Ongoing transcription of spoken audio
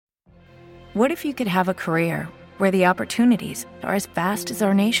What if you could have a career where the opportunities are as vast as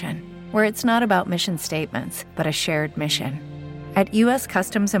our nation, where it's not about mission statements, but a shared mission? At U.S.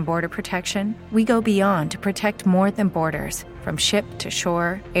 Customs and Border Protection, we go beyond to protect more than borders. From ship to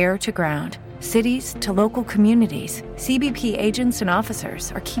shore, air to ground, cities to local communities, CBP agents and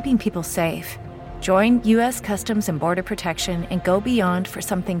officers are keeping people safe. Join U.S. Customs and Border Protection and go beyond for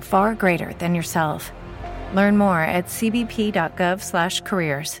something far greater than yourself. Learn more at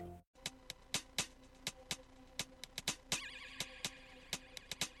cbp.gov/careers.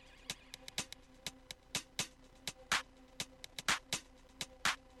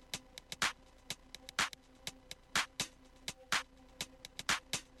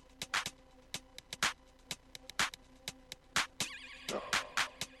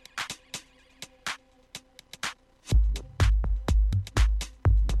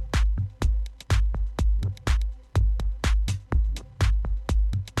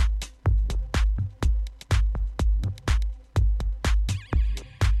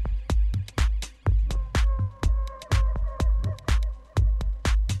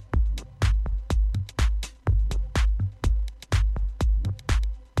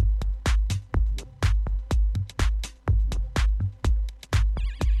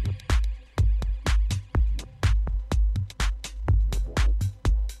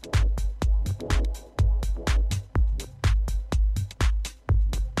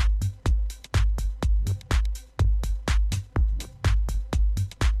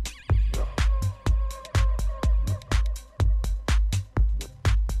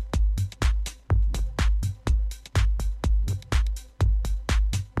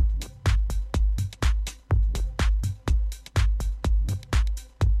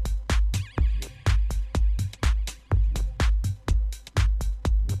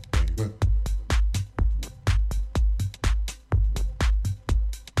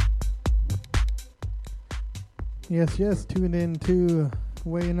 Yes, tune in to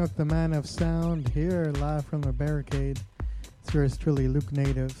Waynook, the man of sound, here live from the barricade. It's yours truly, Luke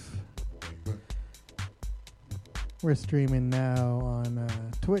Native. We're streaming now on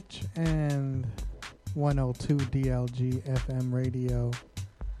Twitch and 102 DLG FM radio,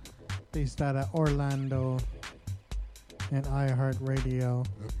 based out of Orlando, and iHeartRadio.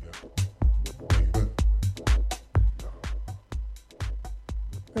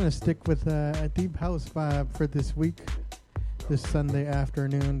 I'm going to stick with a deep house vibe for this week, this Sunday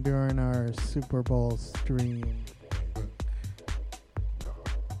afternoon during our Super Bowl stream.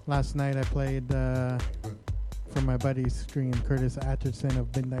 Last night I played for my buddy's stream, Curtis Atchison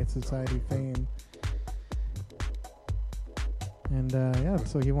of Midnight Society fame. And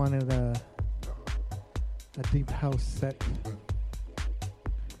so he wanted a deep house set.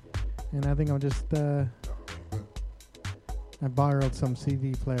 And I think I'm just... I borrowed some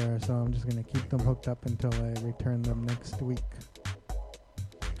CD players, so I'm just going to keep them hooked up until I return them next week.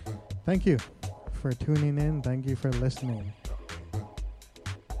 Thank you for tuning in. Thank you for listening.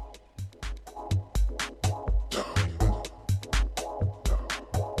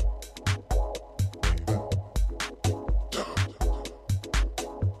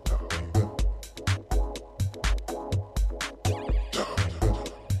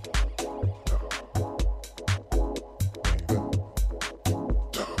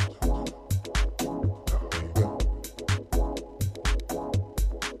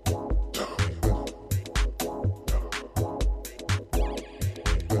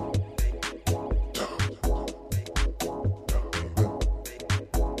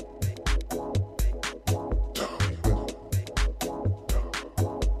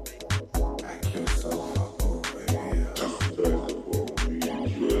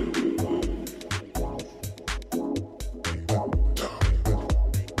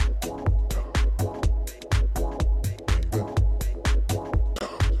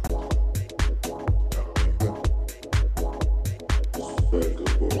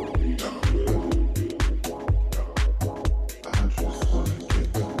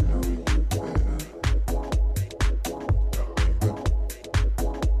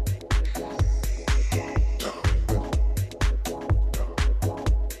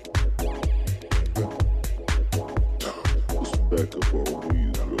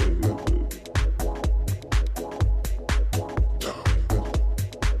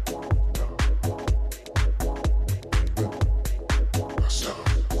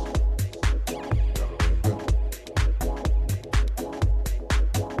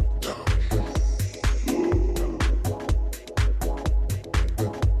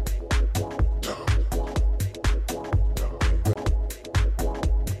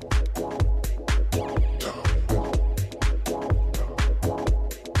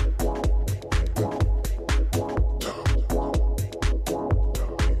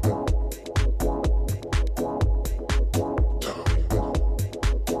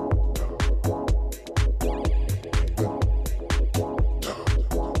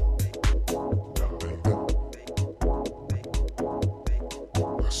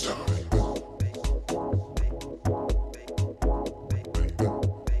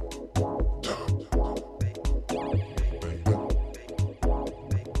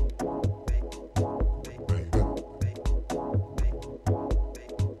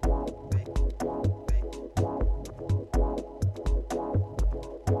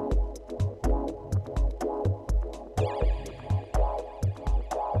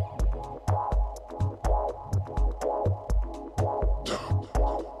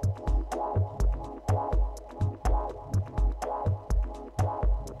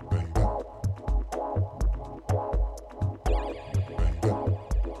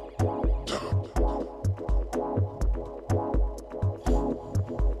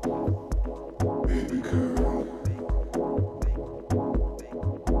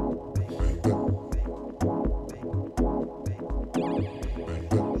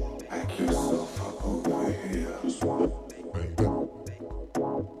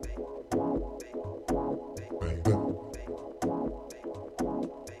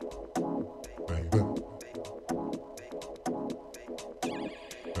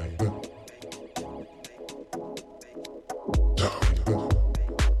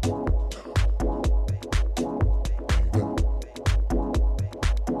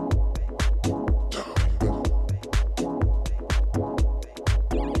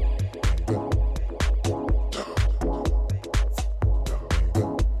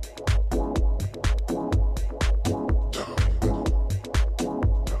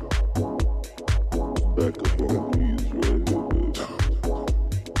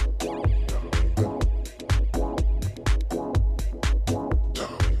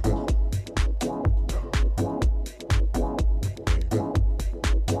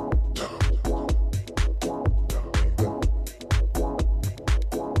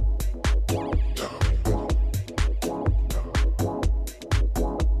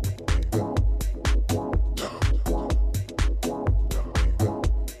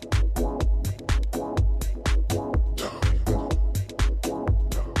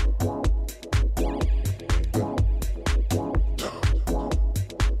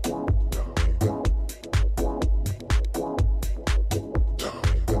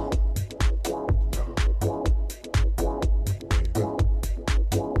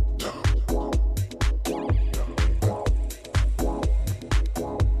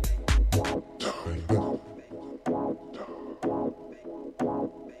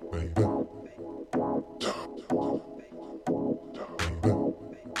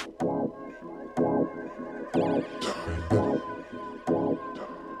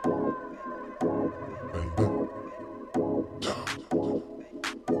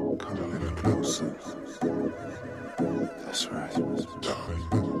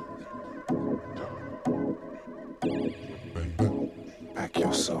 Back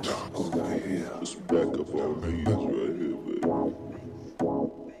yourself over here. Just back up on these right here, baby.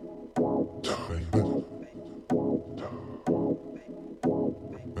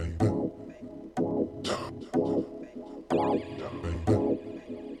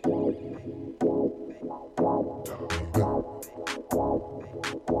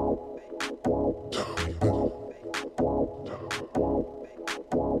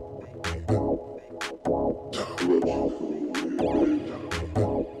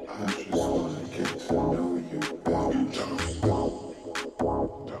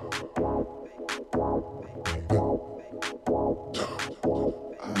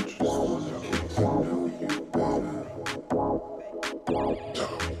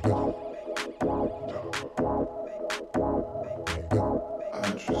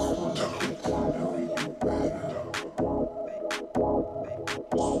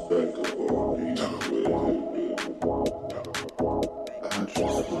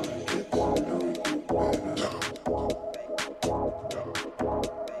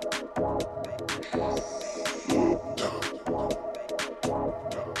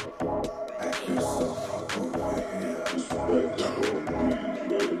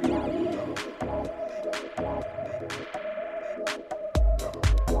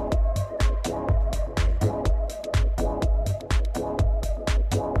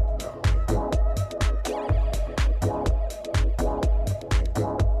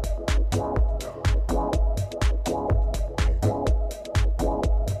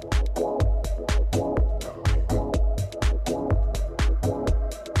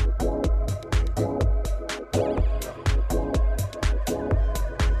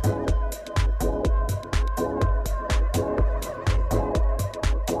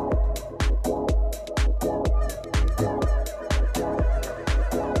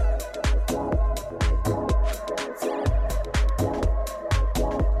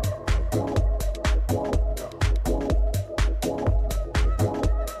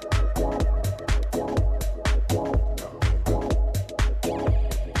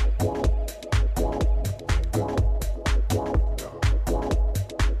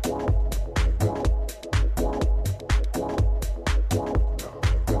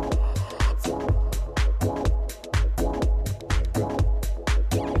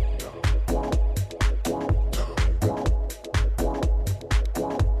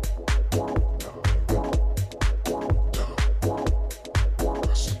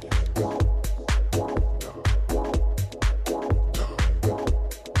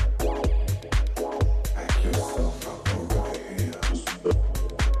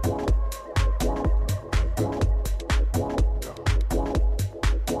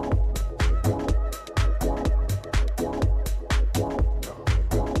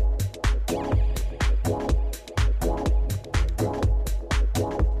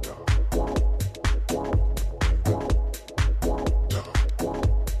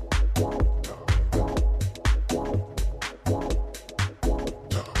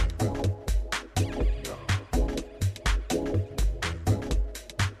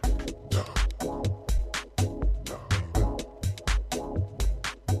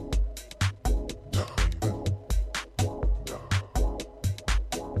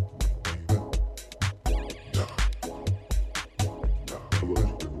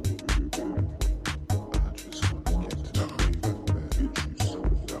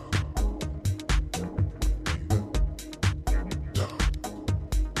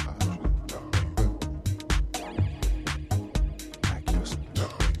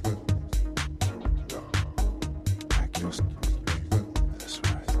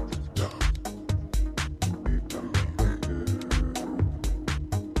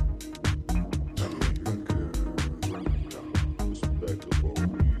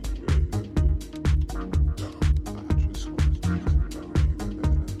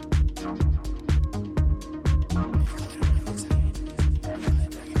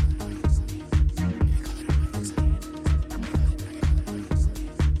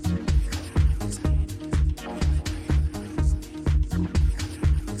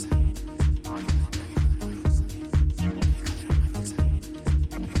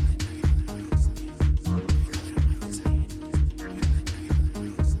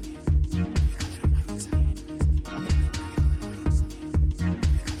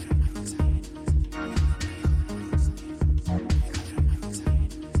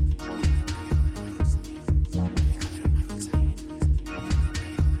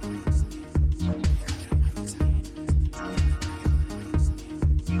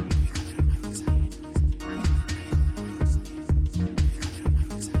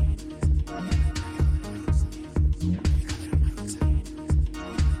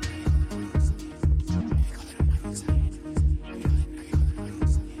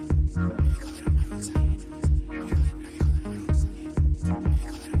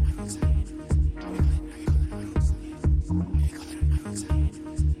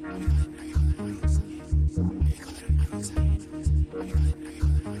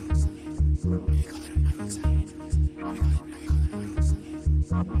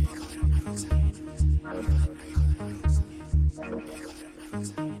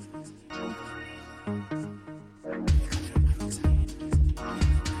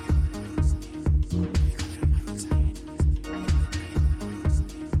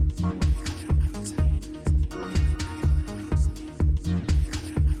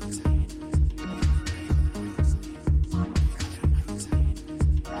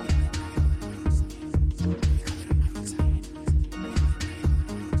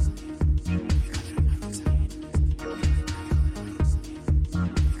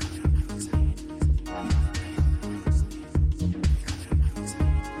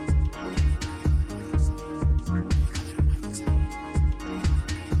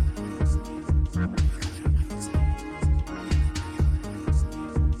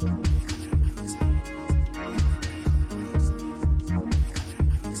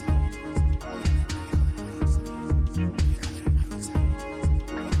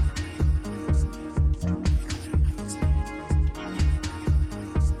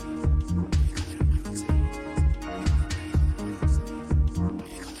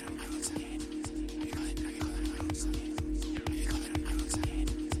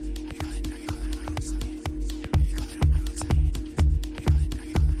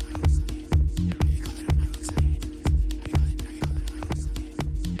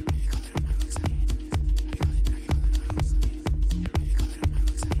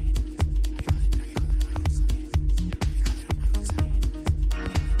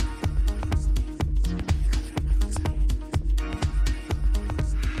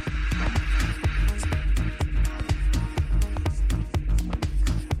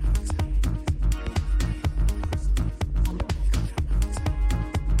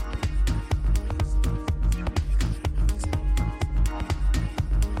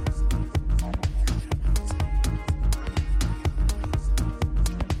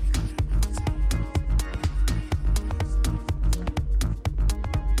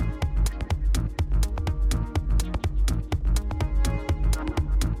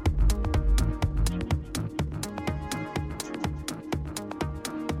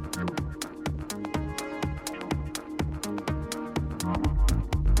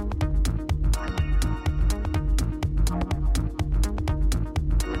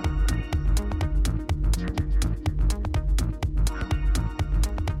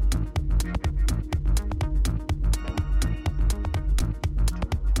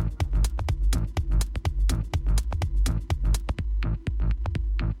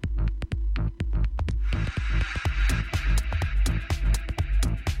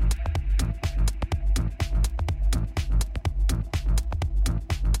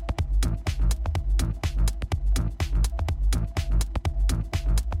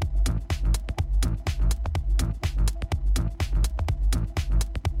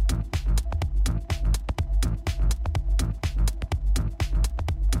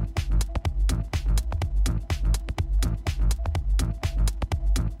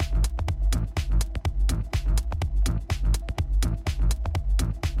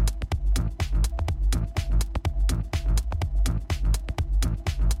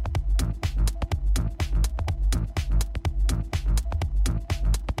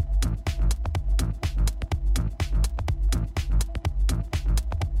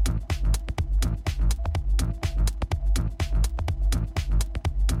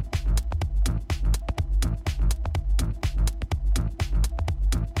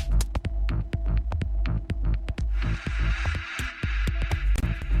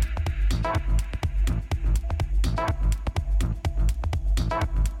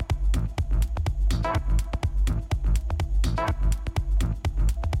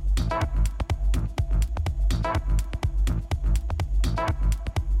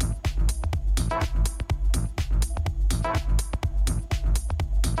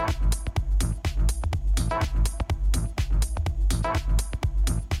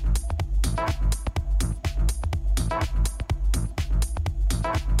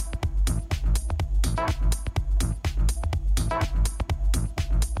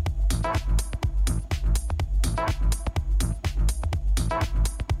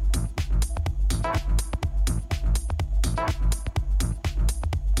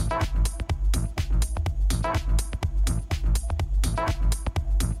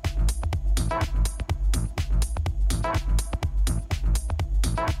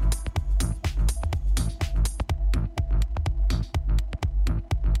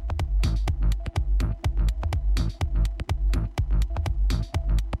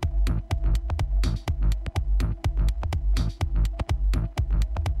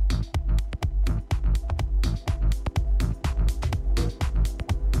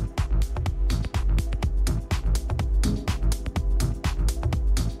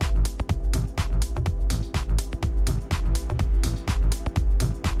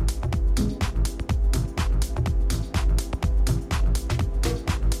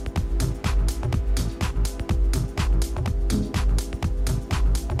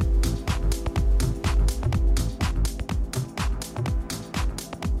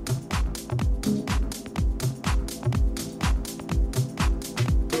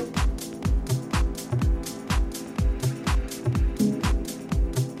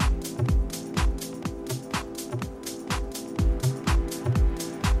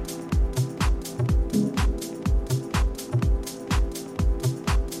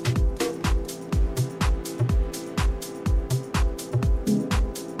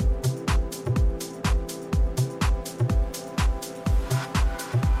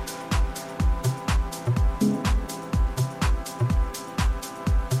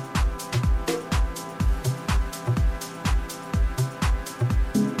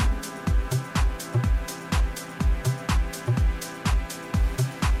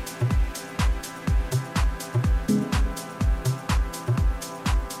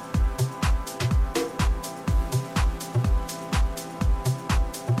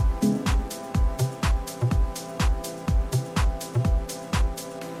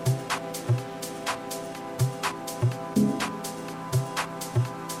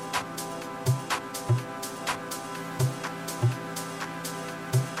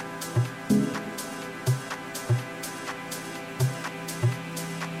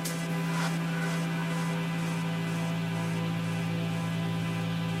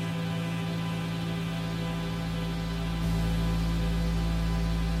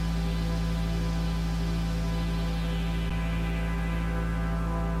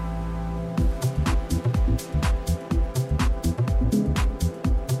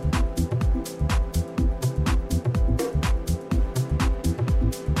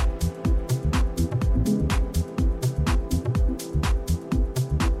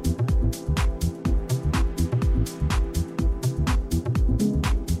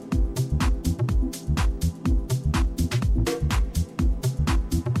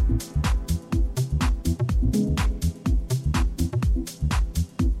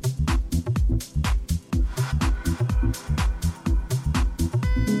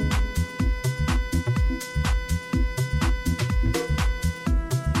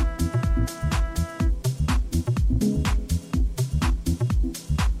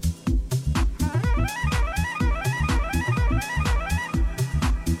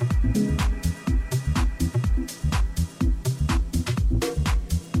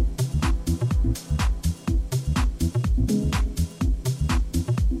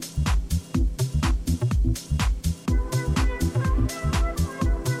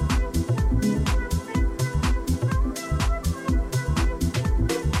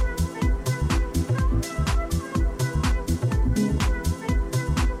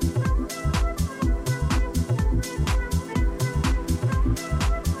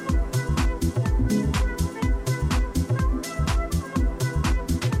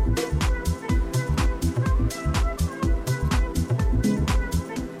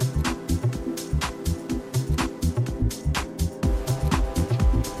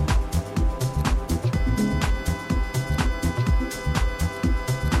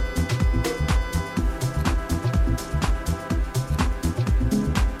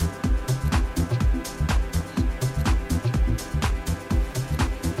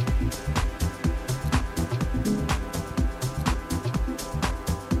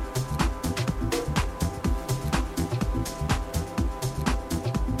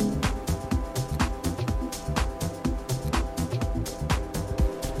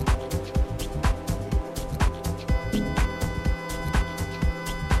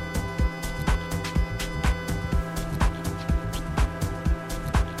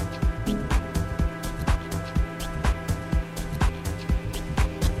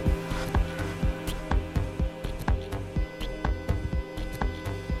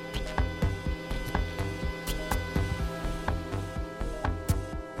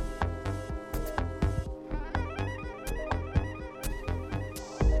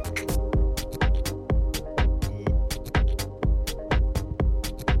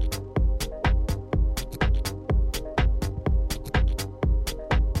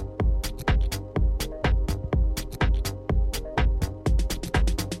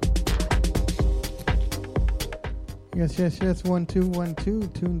 Yes,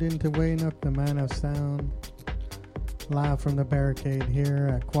 1212, tuned into Waynook, the man of sound. Live from the barricade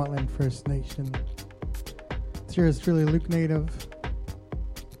here at Kwantlen First Nation. It's yours truly, Luke Native.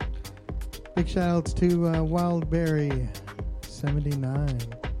 Big shout outs to Wildberry 79.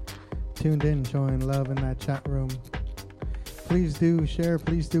 Tuned in, showing love in that chat room. Please do share,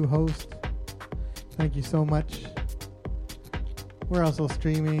 please do host. Thank you so much. We're also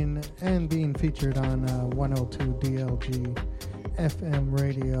streaming and being featured on 102 DLG FM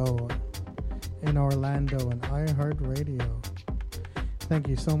radio in Orlando and iHeartRadio. Thank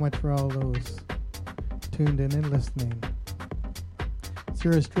you so much for all those tuned in and listening. It's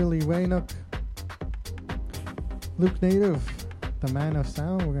yours truly, Waynook, Luke Native, the man of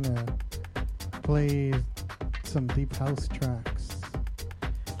sound. We're gonna play some deep house tracks,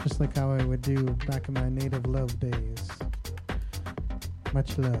 just like how I would do back in my native love days.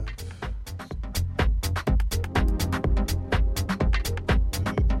 Much love.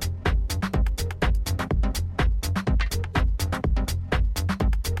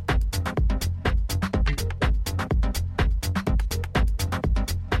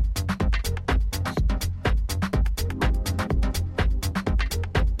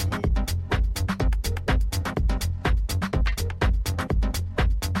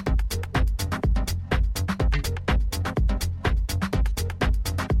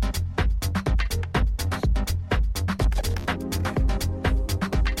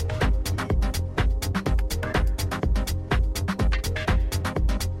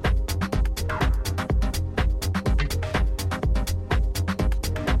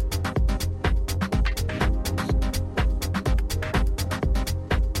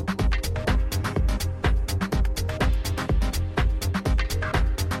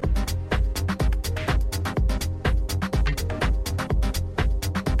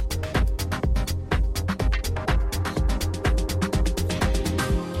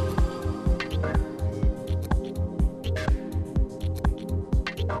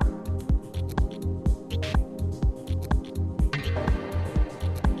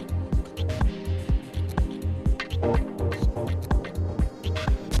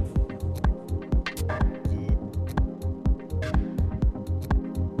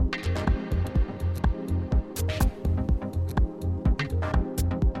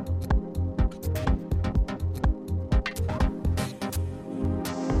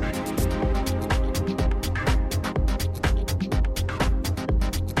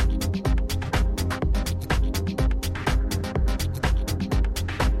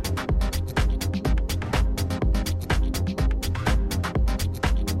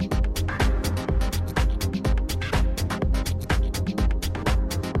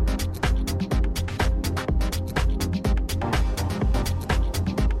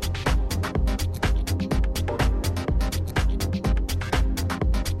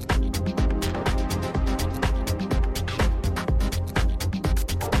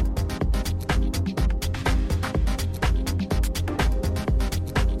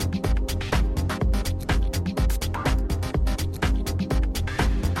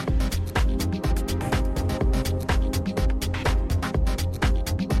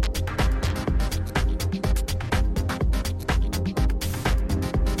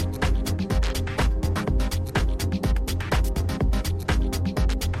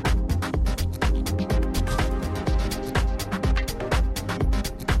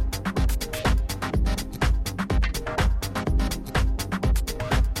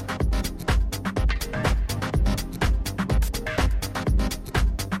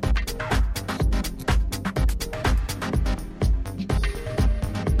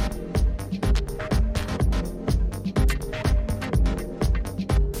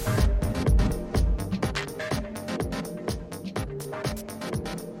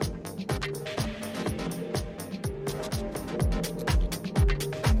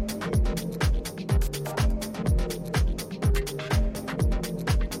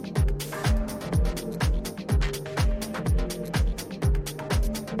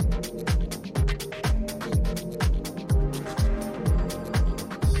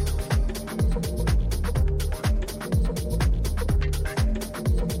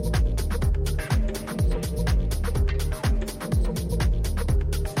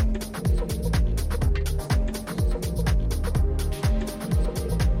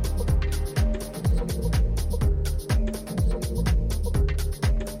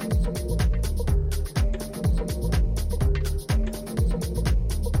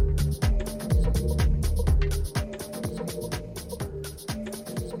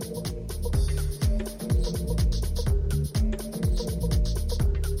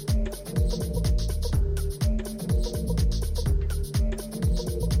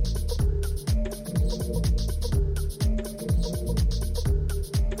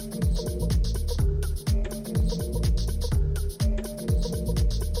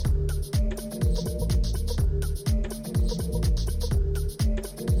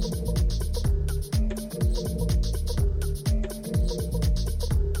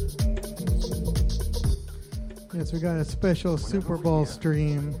 So we got a special Super Bowl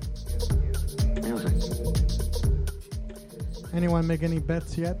stream. Music. Anyone make any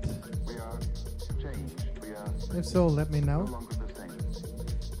bets yet? We are changed. We are If so, let me no know. longer the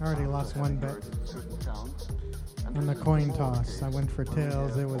same. I already lost one bet Certain sounds, and on the this is coin more toss. the I case went for when we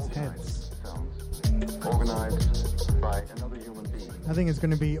tails, hear it was organized heads. sounds, organized by another human being. I think it's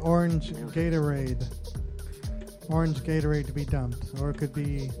going to be orange Gatorade. Orange Gatorade to be dumped. Or it could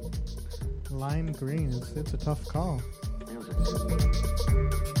be lime green. It's a tough call. Music.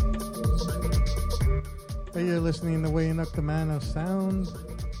 But you're listening to Weighing Up the Man of Sound.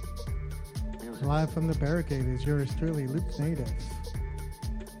 Music. Live from the barricade is yours truly, Luke Native.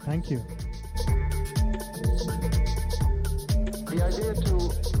 Thank you. The idea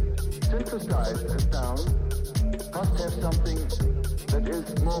to synthesize a sound must have something that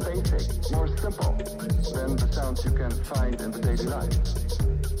is more basic, more simple than the sounds you can find in the daily life.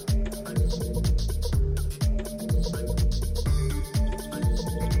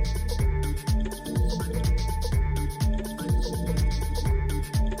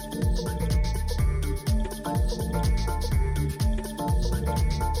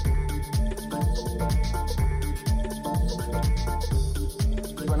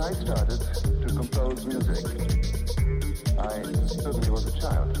 When I started to compose music, I certainly was a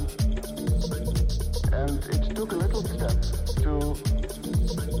child. And it took a little step to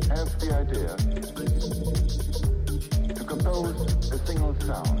have the idea to compose a single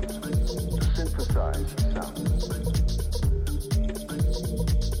sound, to synthesize a sound.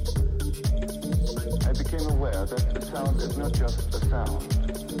 I became aware that a sound is not just a sound,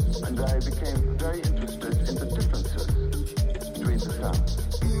 and I became very interested in the differences between the sounds.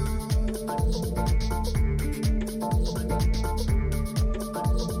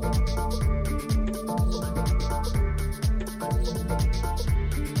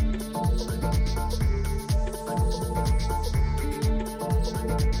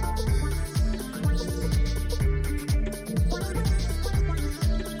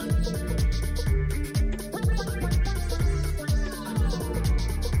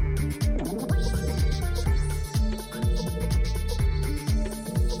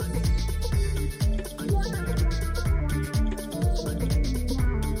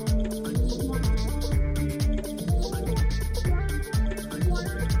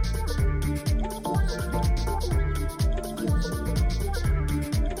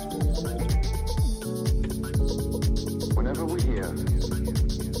 Whenever we hear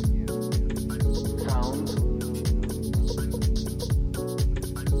sound,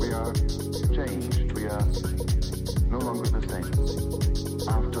 we are changed. We are no longer the same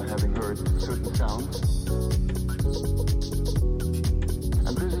after having heard certain sounds.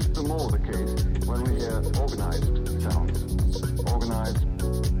 And this is the more the case when we hear organized sounds, organized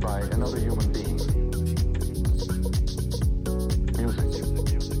by another human being. Music.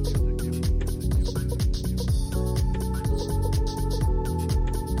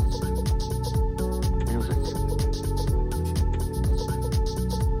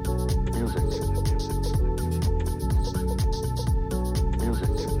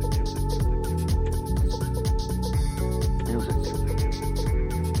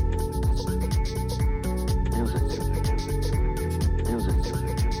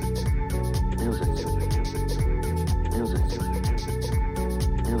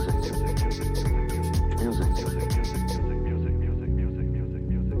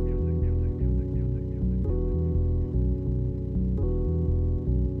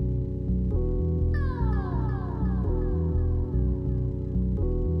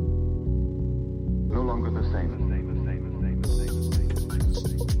 No longer the same.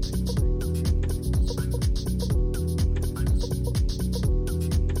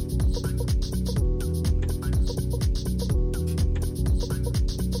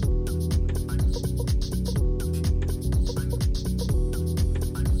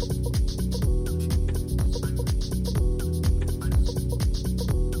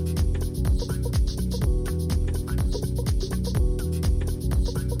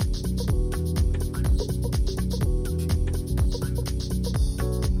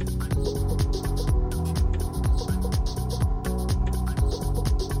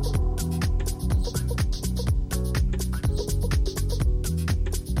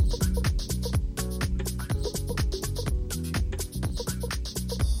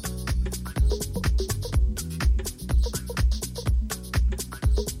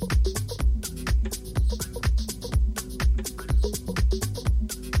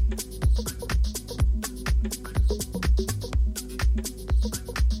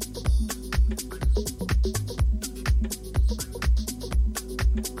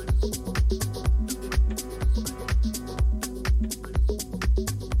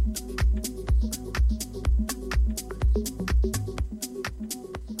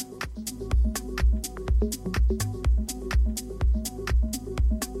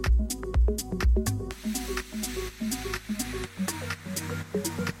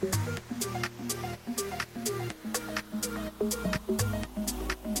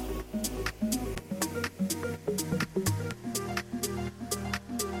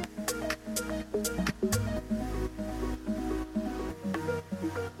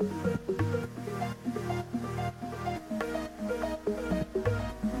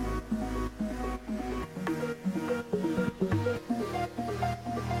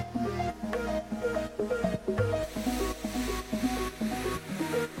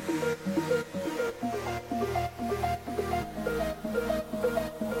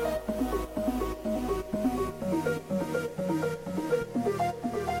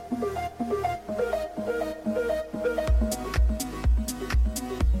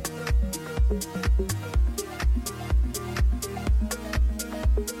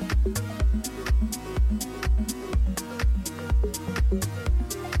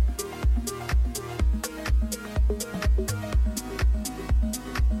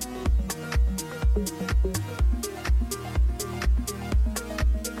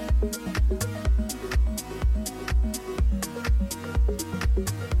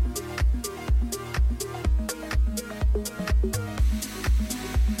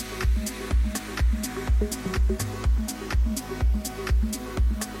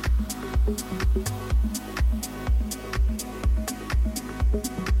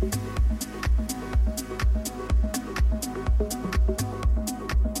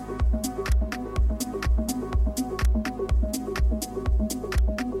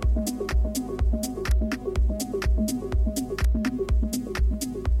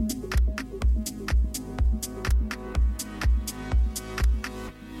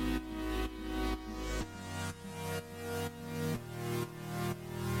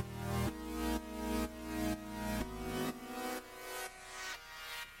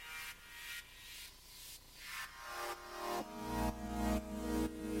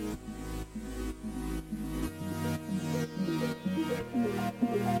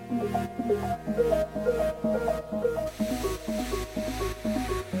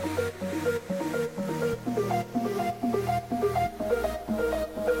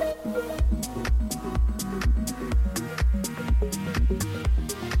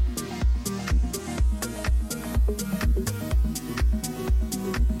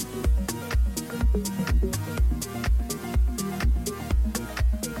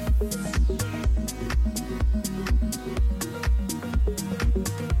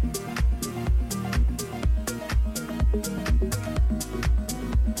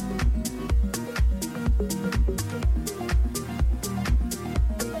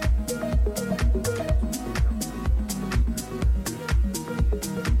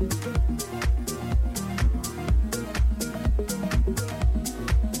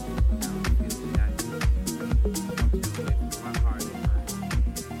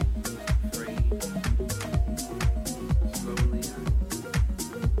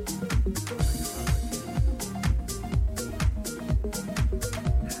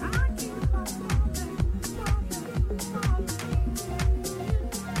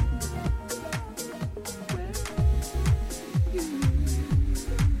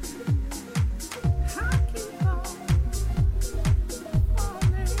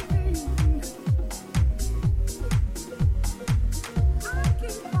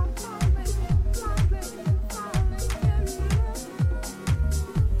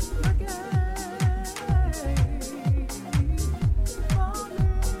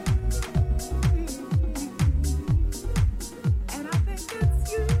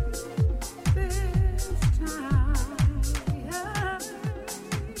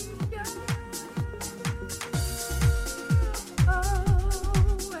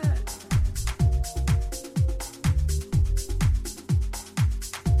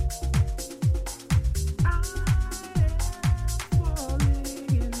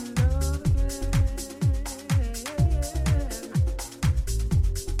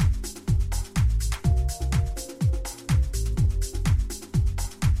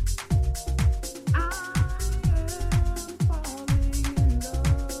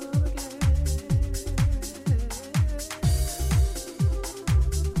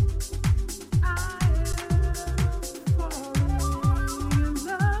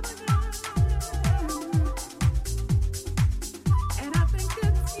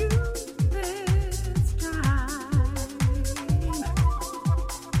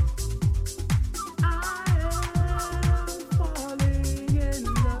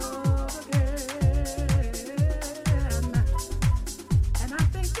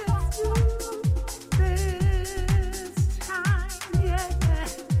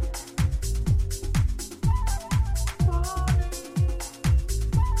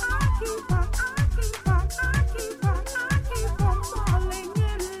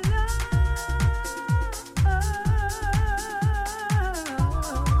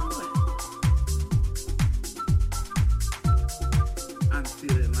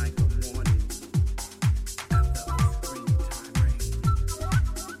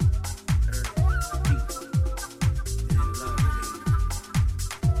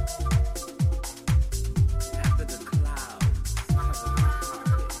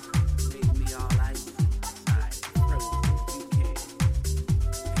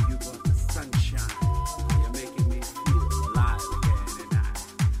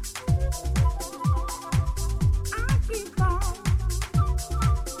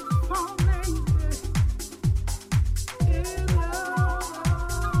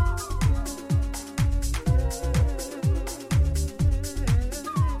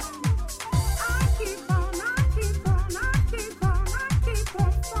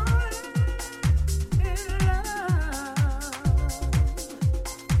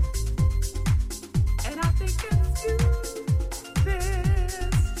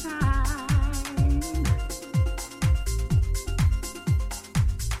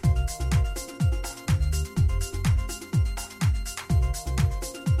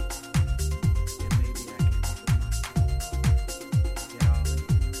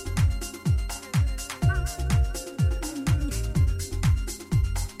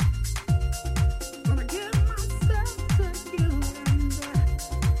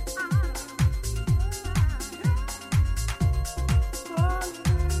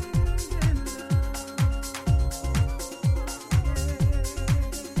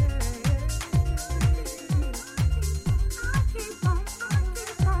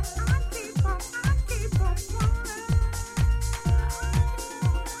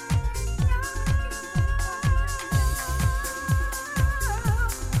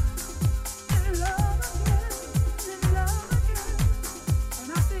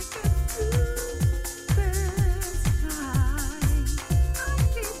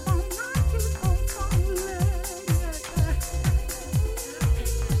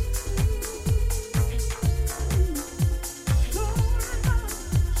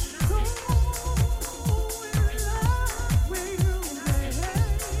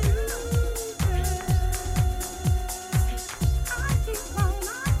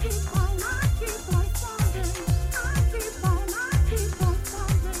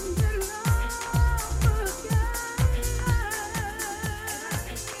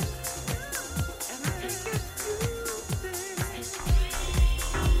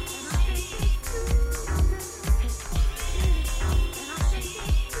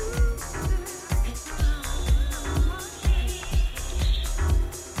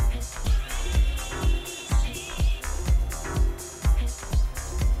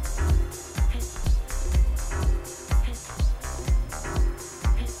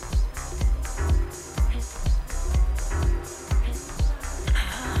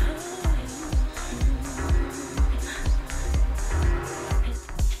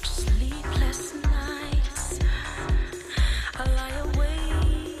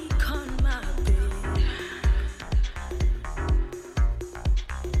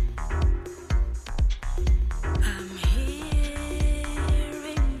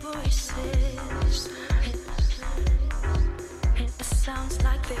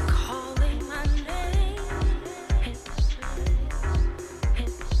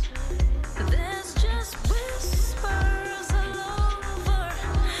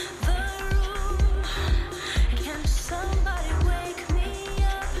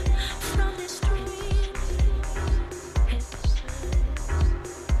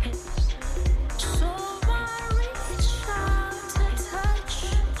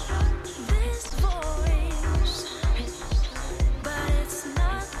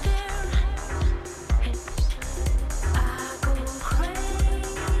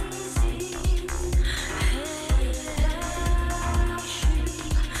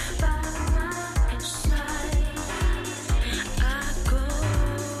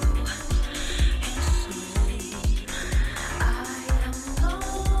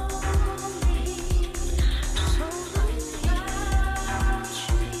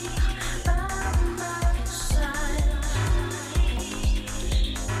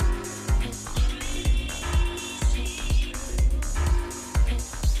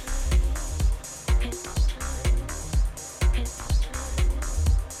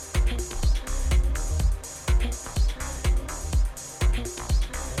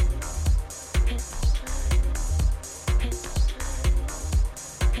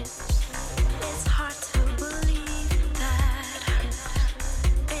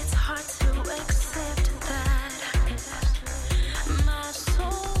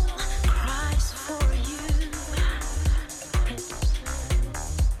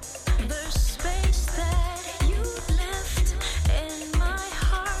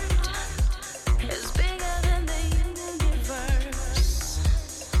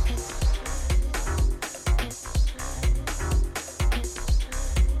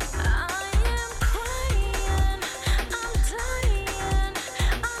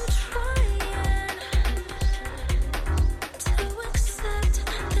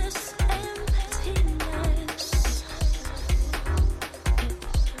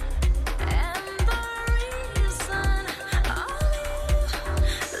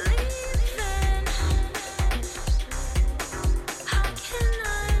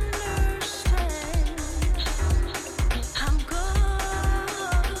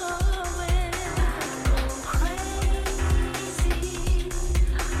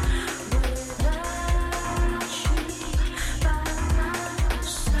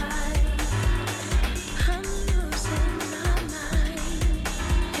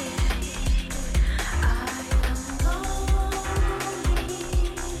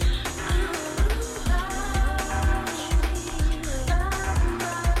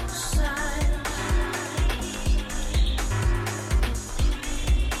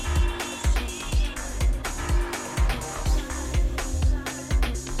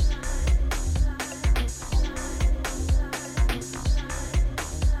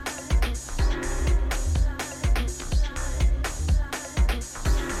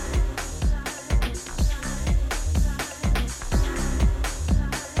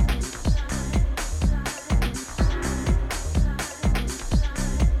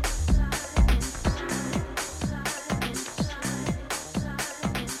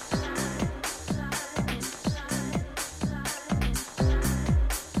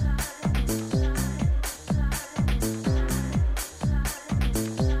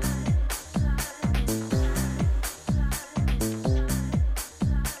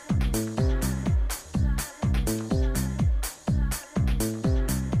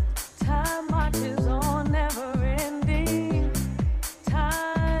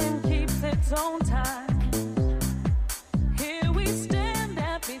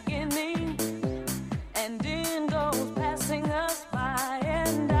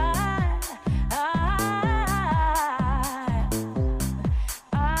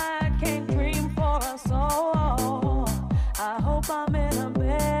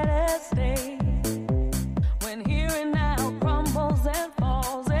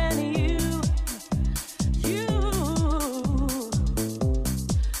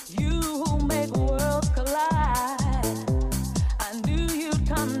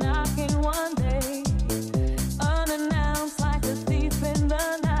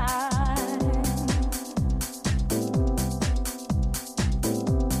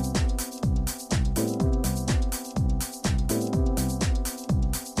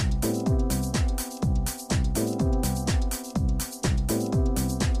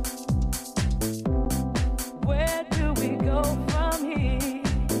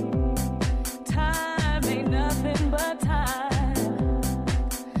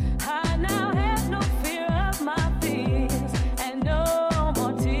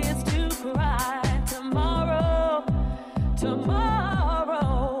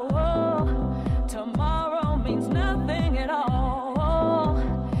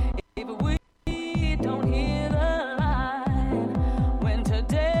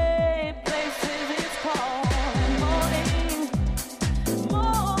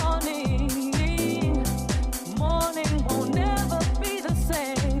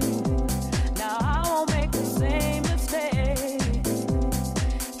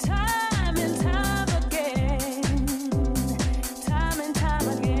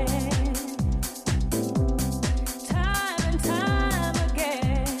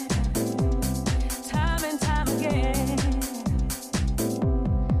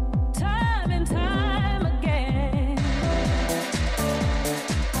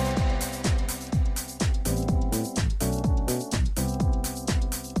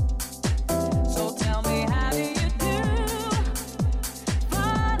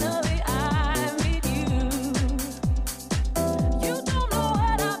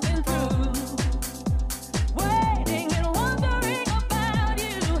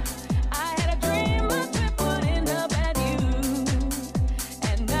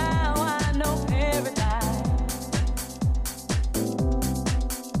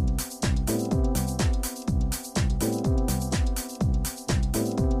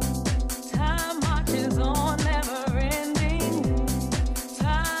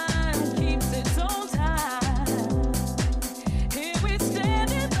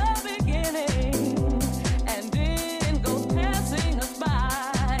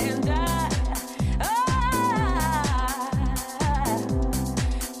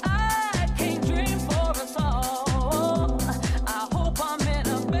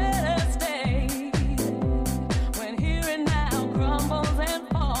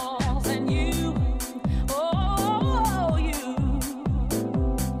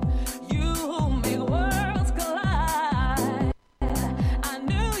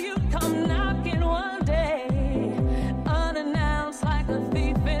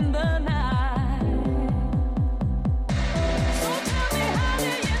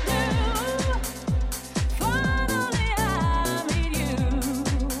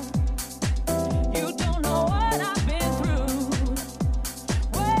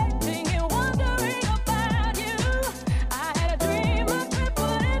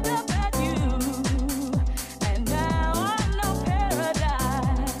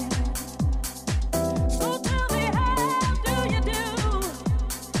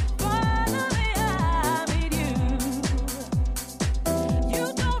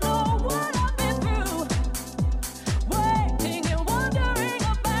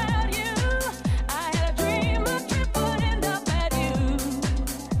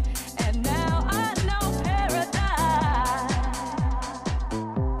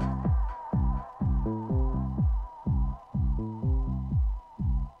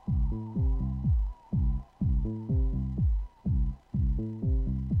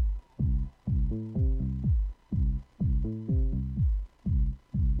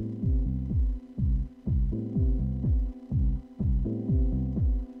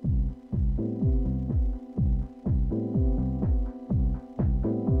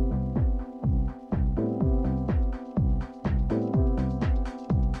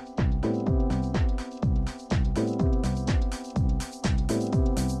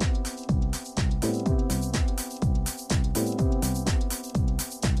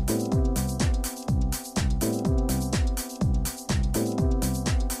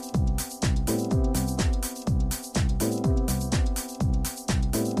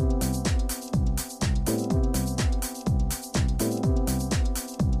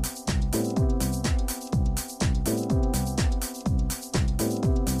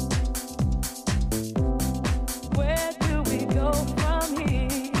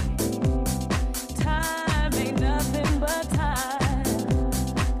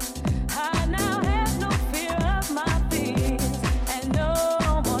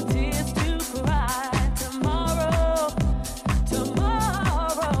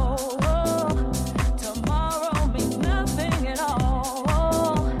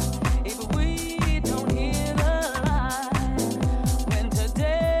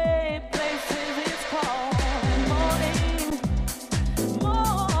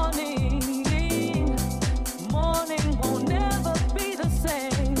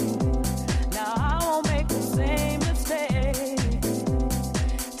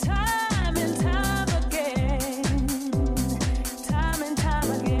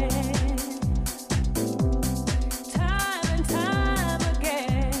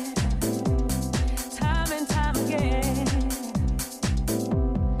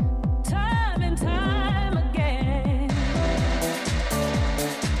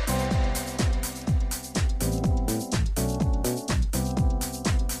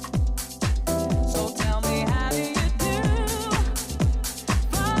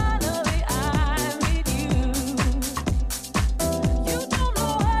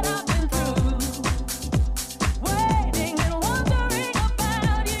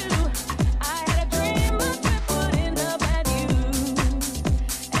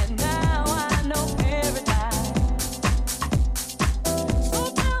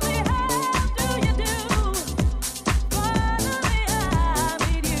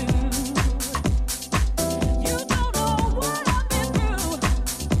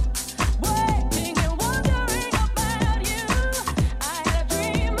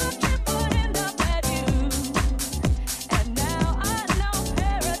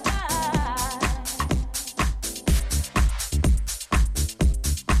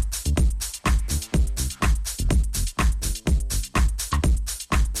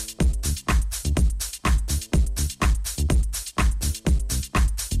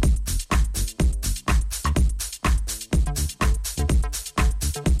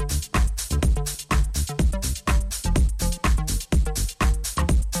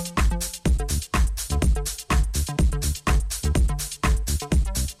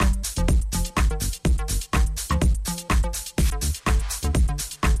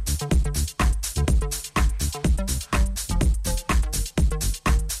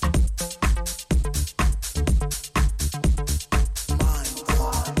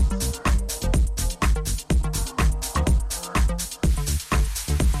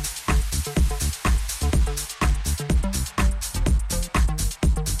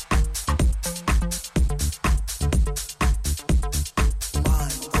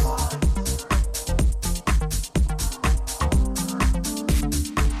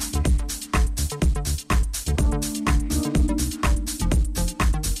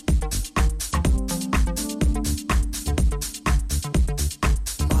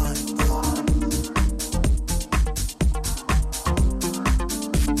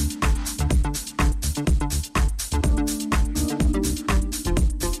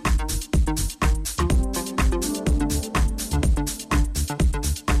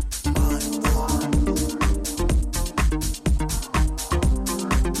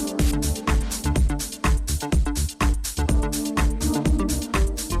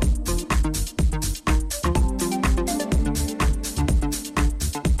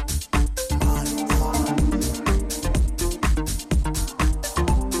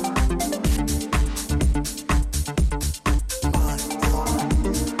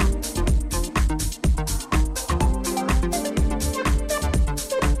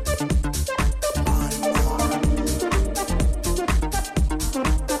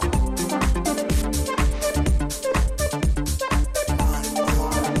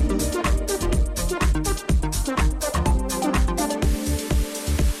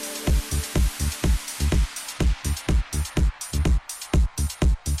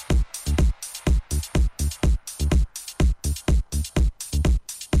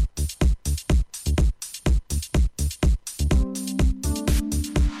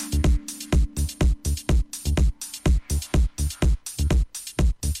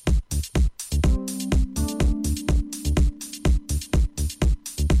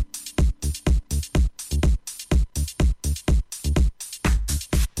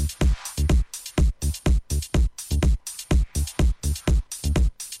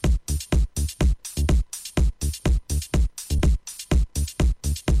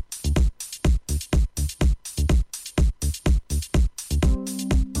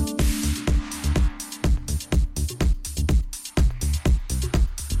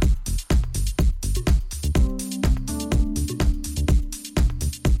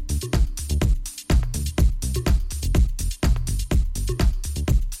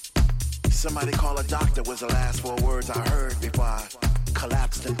 Somebody call a doctor was the last 4 words I heard before I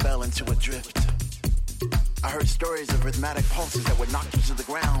collapsed and fell into a drift. I heard stories of rhythmic pulses that would knock you to the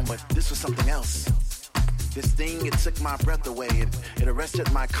ground, but this was something else. This thing, it took my breath away. It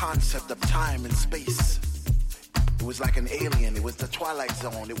arrested my concept of time and space. It was like an alien. It was the Twilight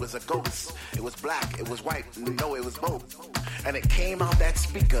Zone. It was a ghost. It was black. It was white. No, it was both. And it came out that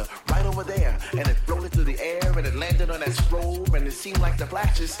speaker right over there. And it floated through the air. And it landed on that strobe. And it seemed like the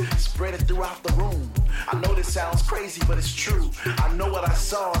flashes spread it throughout the room. I know this sounds crazy, but it's true. I know what I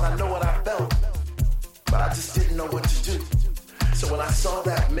saw and I know what I felt. But I just didn't know what to do. So when I saw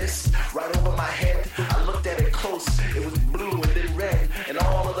that mist right over my head, I looked at it close. It was blue and then red. And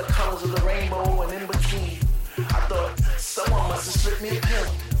all of the colors of the rainbow and in between. I thought someone must have slipped me a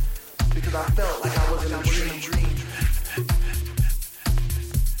pill because I felt like I was in a dream.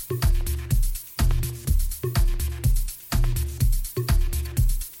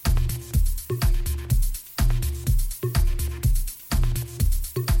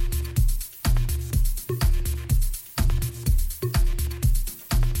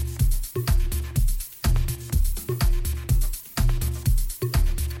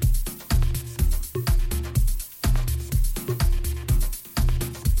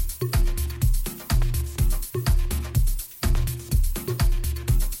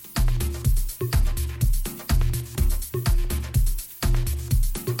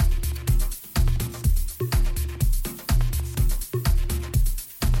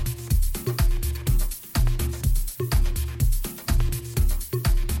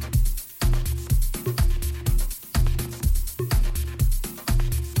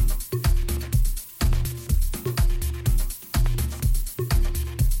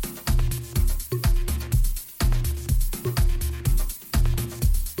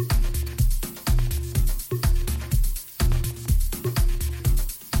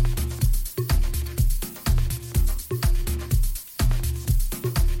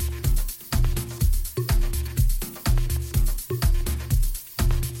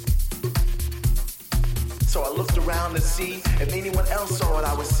 To see if anyone else saw what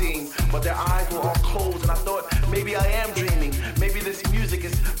I was seeing, but their eyes were all closed, and I thought maybe I am dreaming. Maybe this music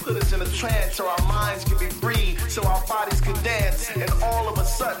has put us in a trance so our minds can be free, so our bodies could dance. And all of a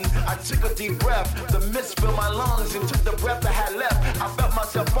sudden, I took a deep breath. The mist filled my lungs and took the breath I had left. I felt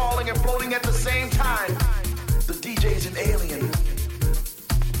myself falling and floating at the same time. The DJ's an alien,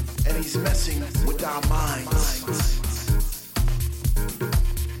 and he's messing with our minds.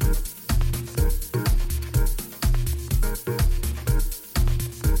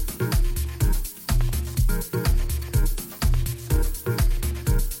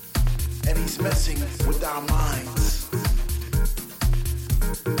 Messing with our minds.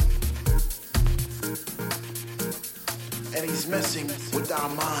 And he's messing with our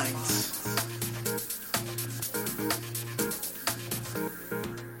minds.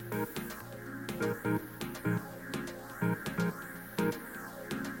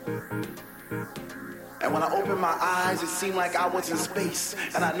 And when I opened my eyes, it seemed like I was in space.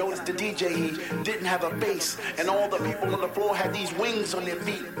 And I noticed the DJ, he didn't have a bass. And all the people on the floor had these wings on their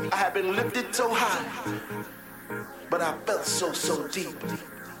feet. I had been lifted so high, but I felt so deep.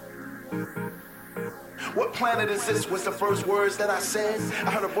 What planet is this was the first words that I said.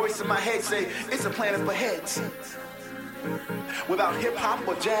 I heard a voice in my head say, it's a planet for heads. Without hip-hop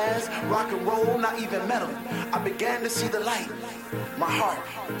or jazz, rock and roll, not even metal, I began to see the light. My heart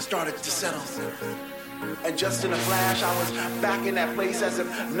started to settle. And just in a flash, I was back in that place as if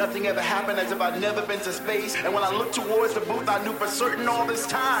nothing ever happened, as if I'd never been to space. And when I looked towards the booth, I knew for certain all this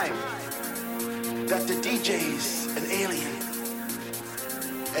time that the DJ's an alien.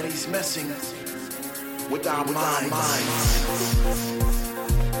 And he's messing with our minds.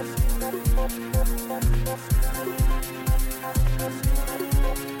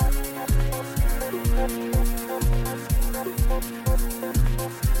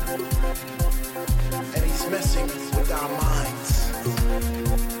 And he's messing with our minds.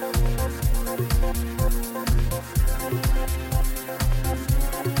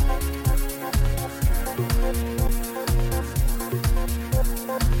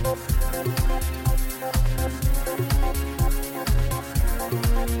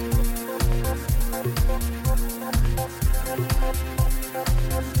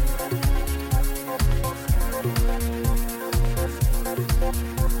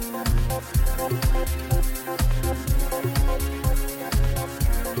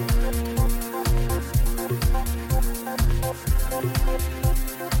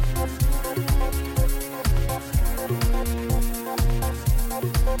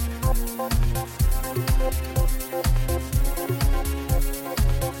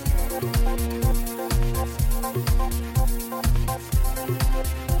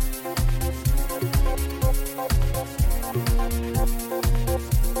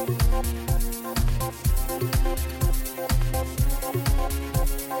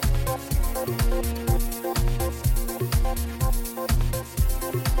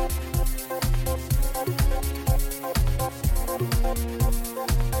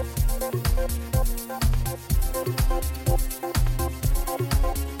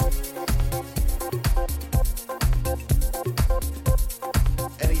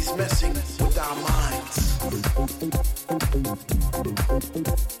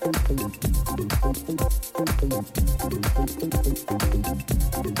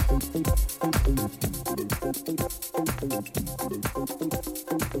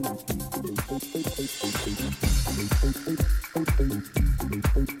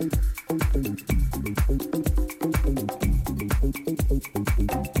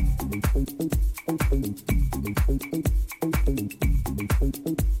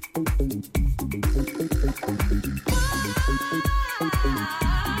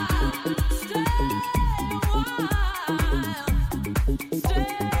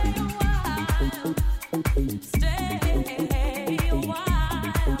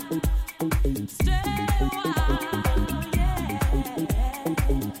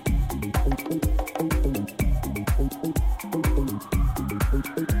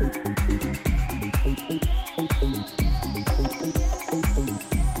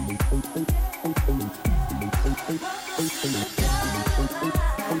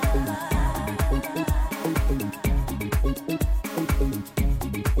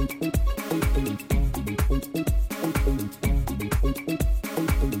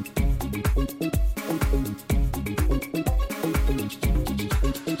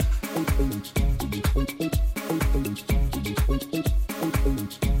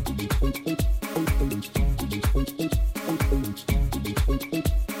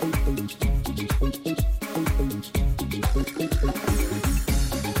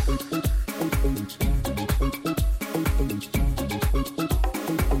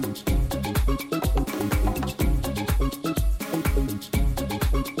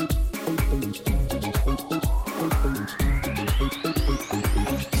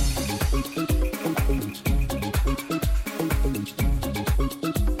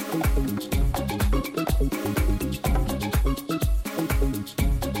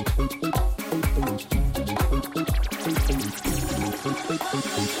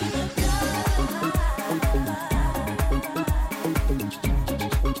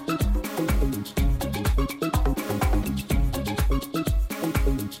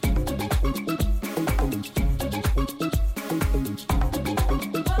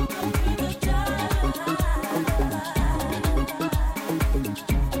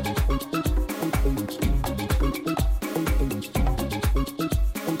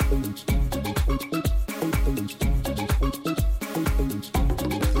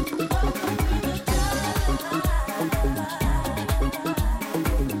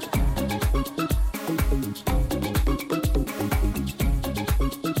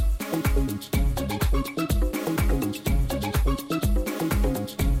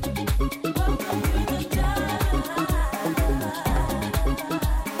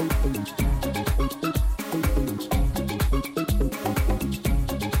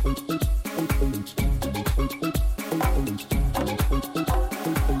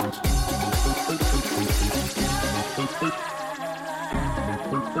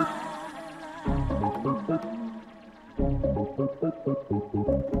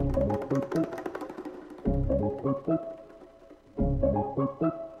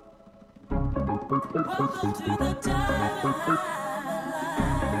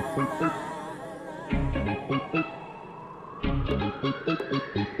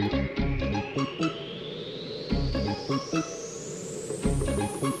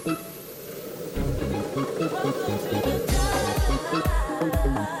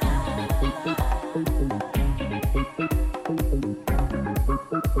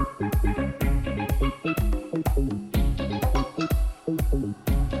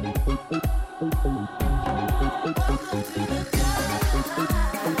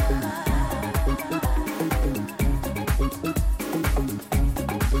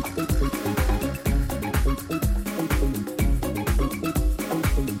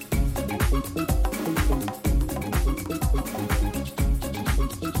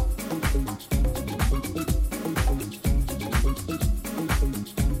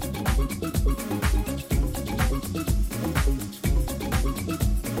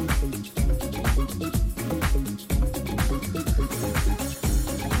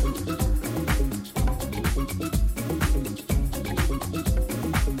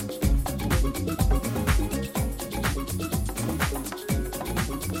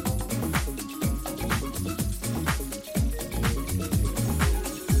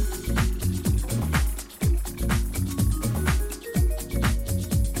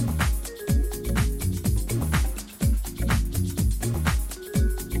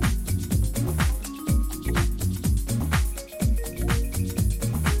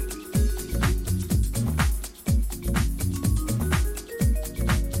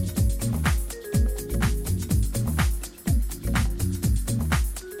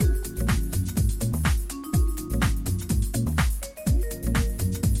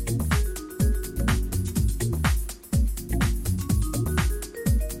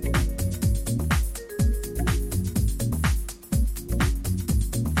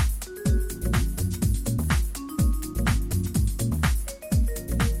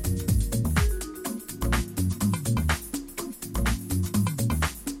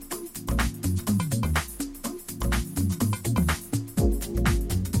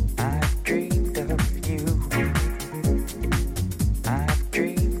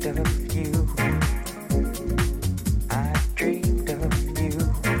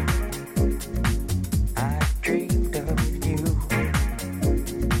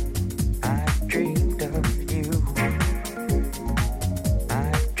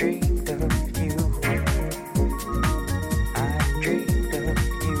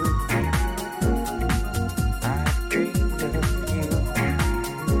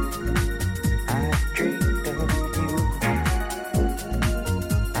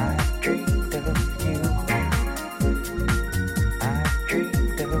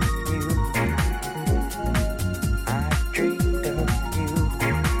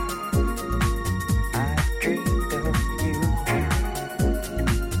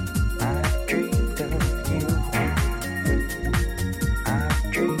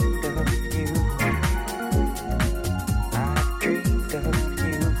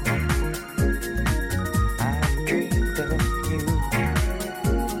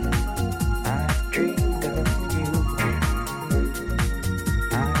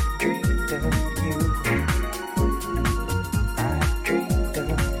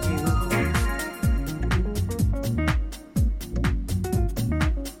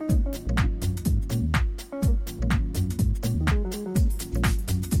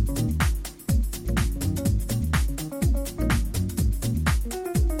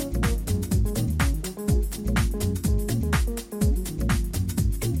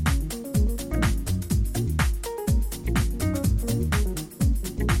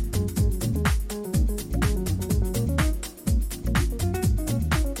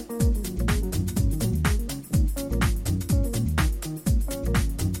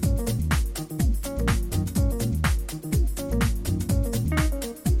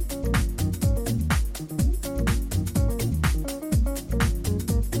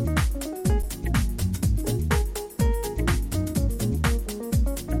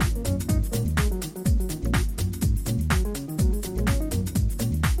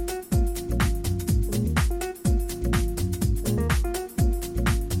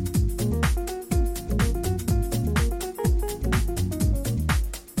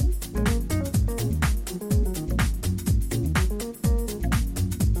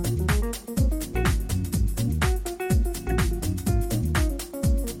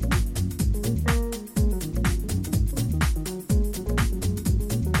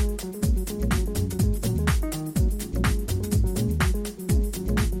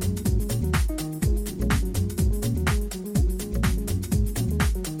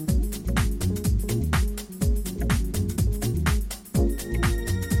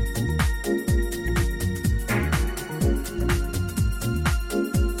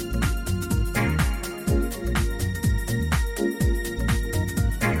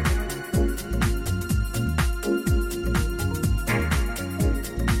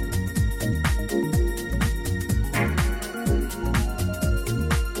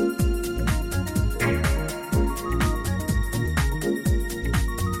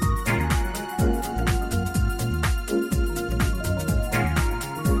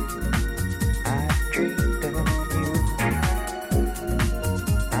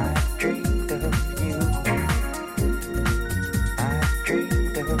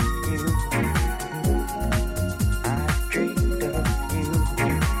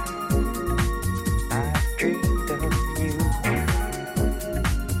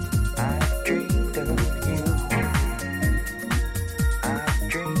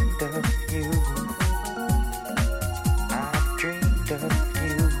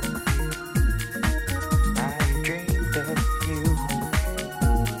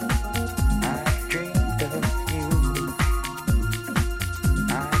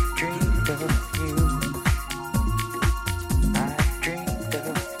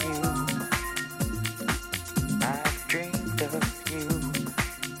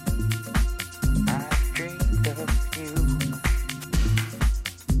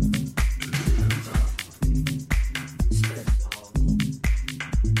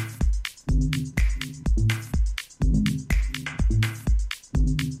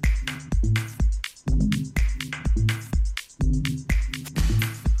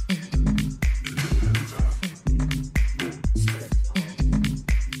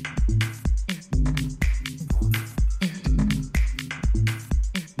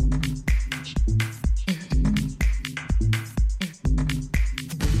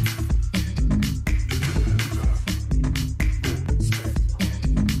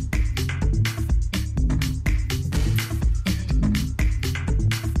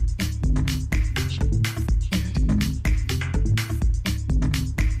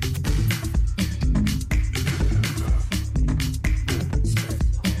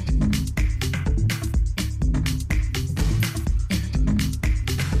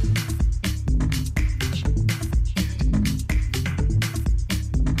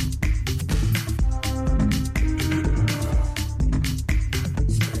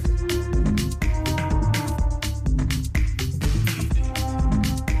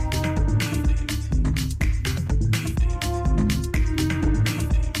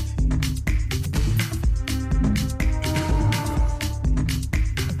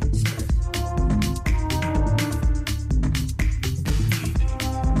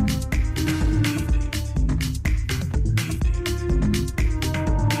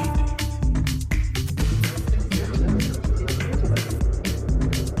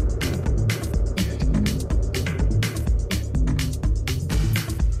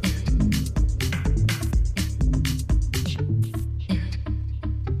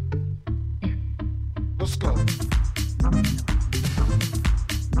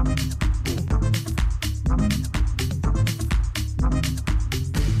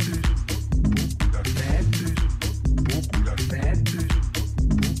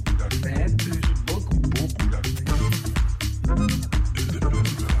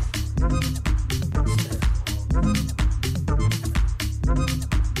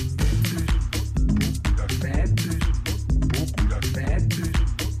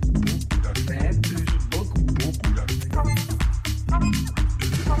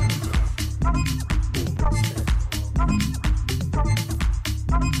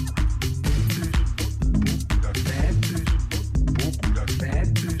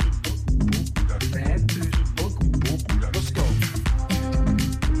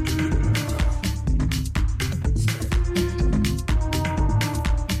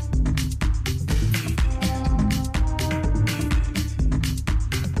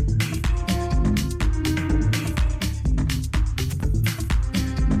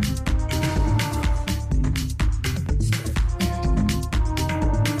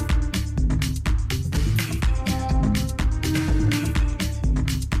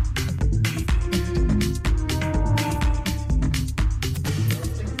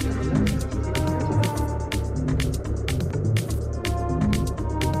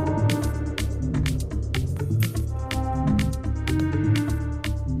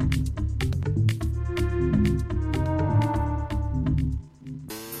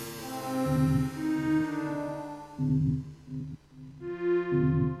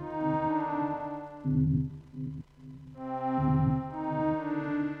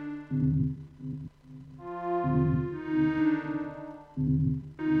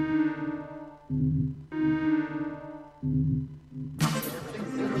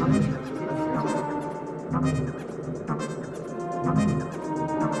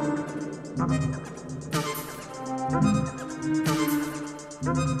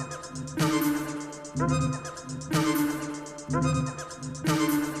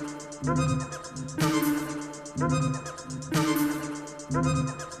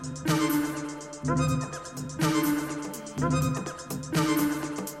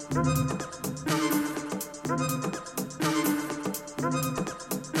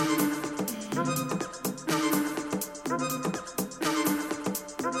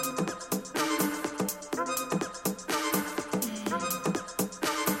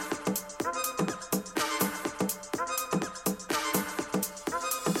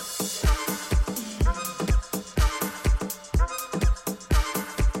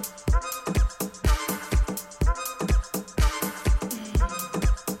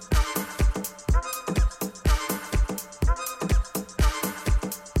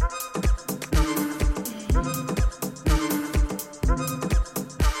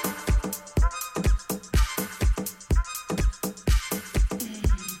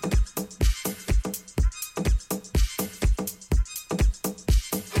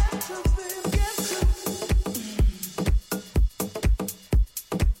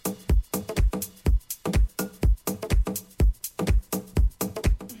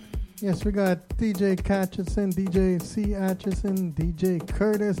 Yes, we got DJ Catchison, DJ C. Atchison, DJ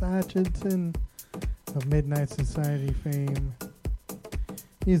Curtis Atchison of Midnight Society fame.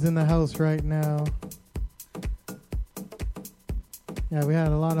 He's in the house right now. Yeah, we had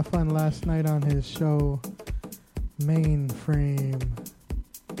a lot of fun last night on his show, Mainframe.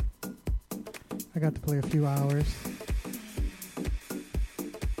 I got to play a few hours.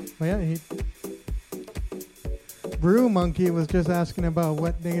 But yeah, Brew Monkey was just asking about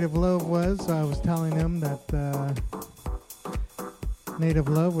what Native Love was, so I was telling him that Native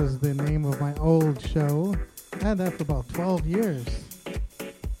Love was the name of my old show. I had that for about 12 years.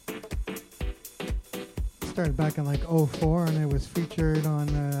 Started back in like 04, and it was featured on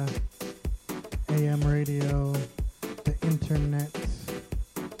AM radio, the internet,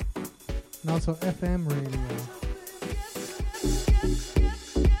 and also FM radio.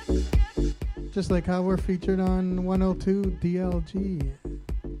 Just like how we're featured on 102 DLG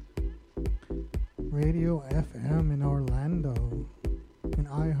Radio FM in Orlando and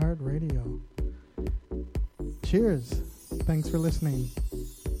iHeartRadio. Cheers. Thanks for listening.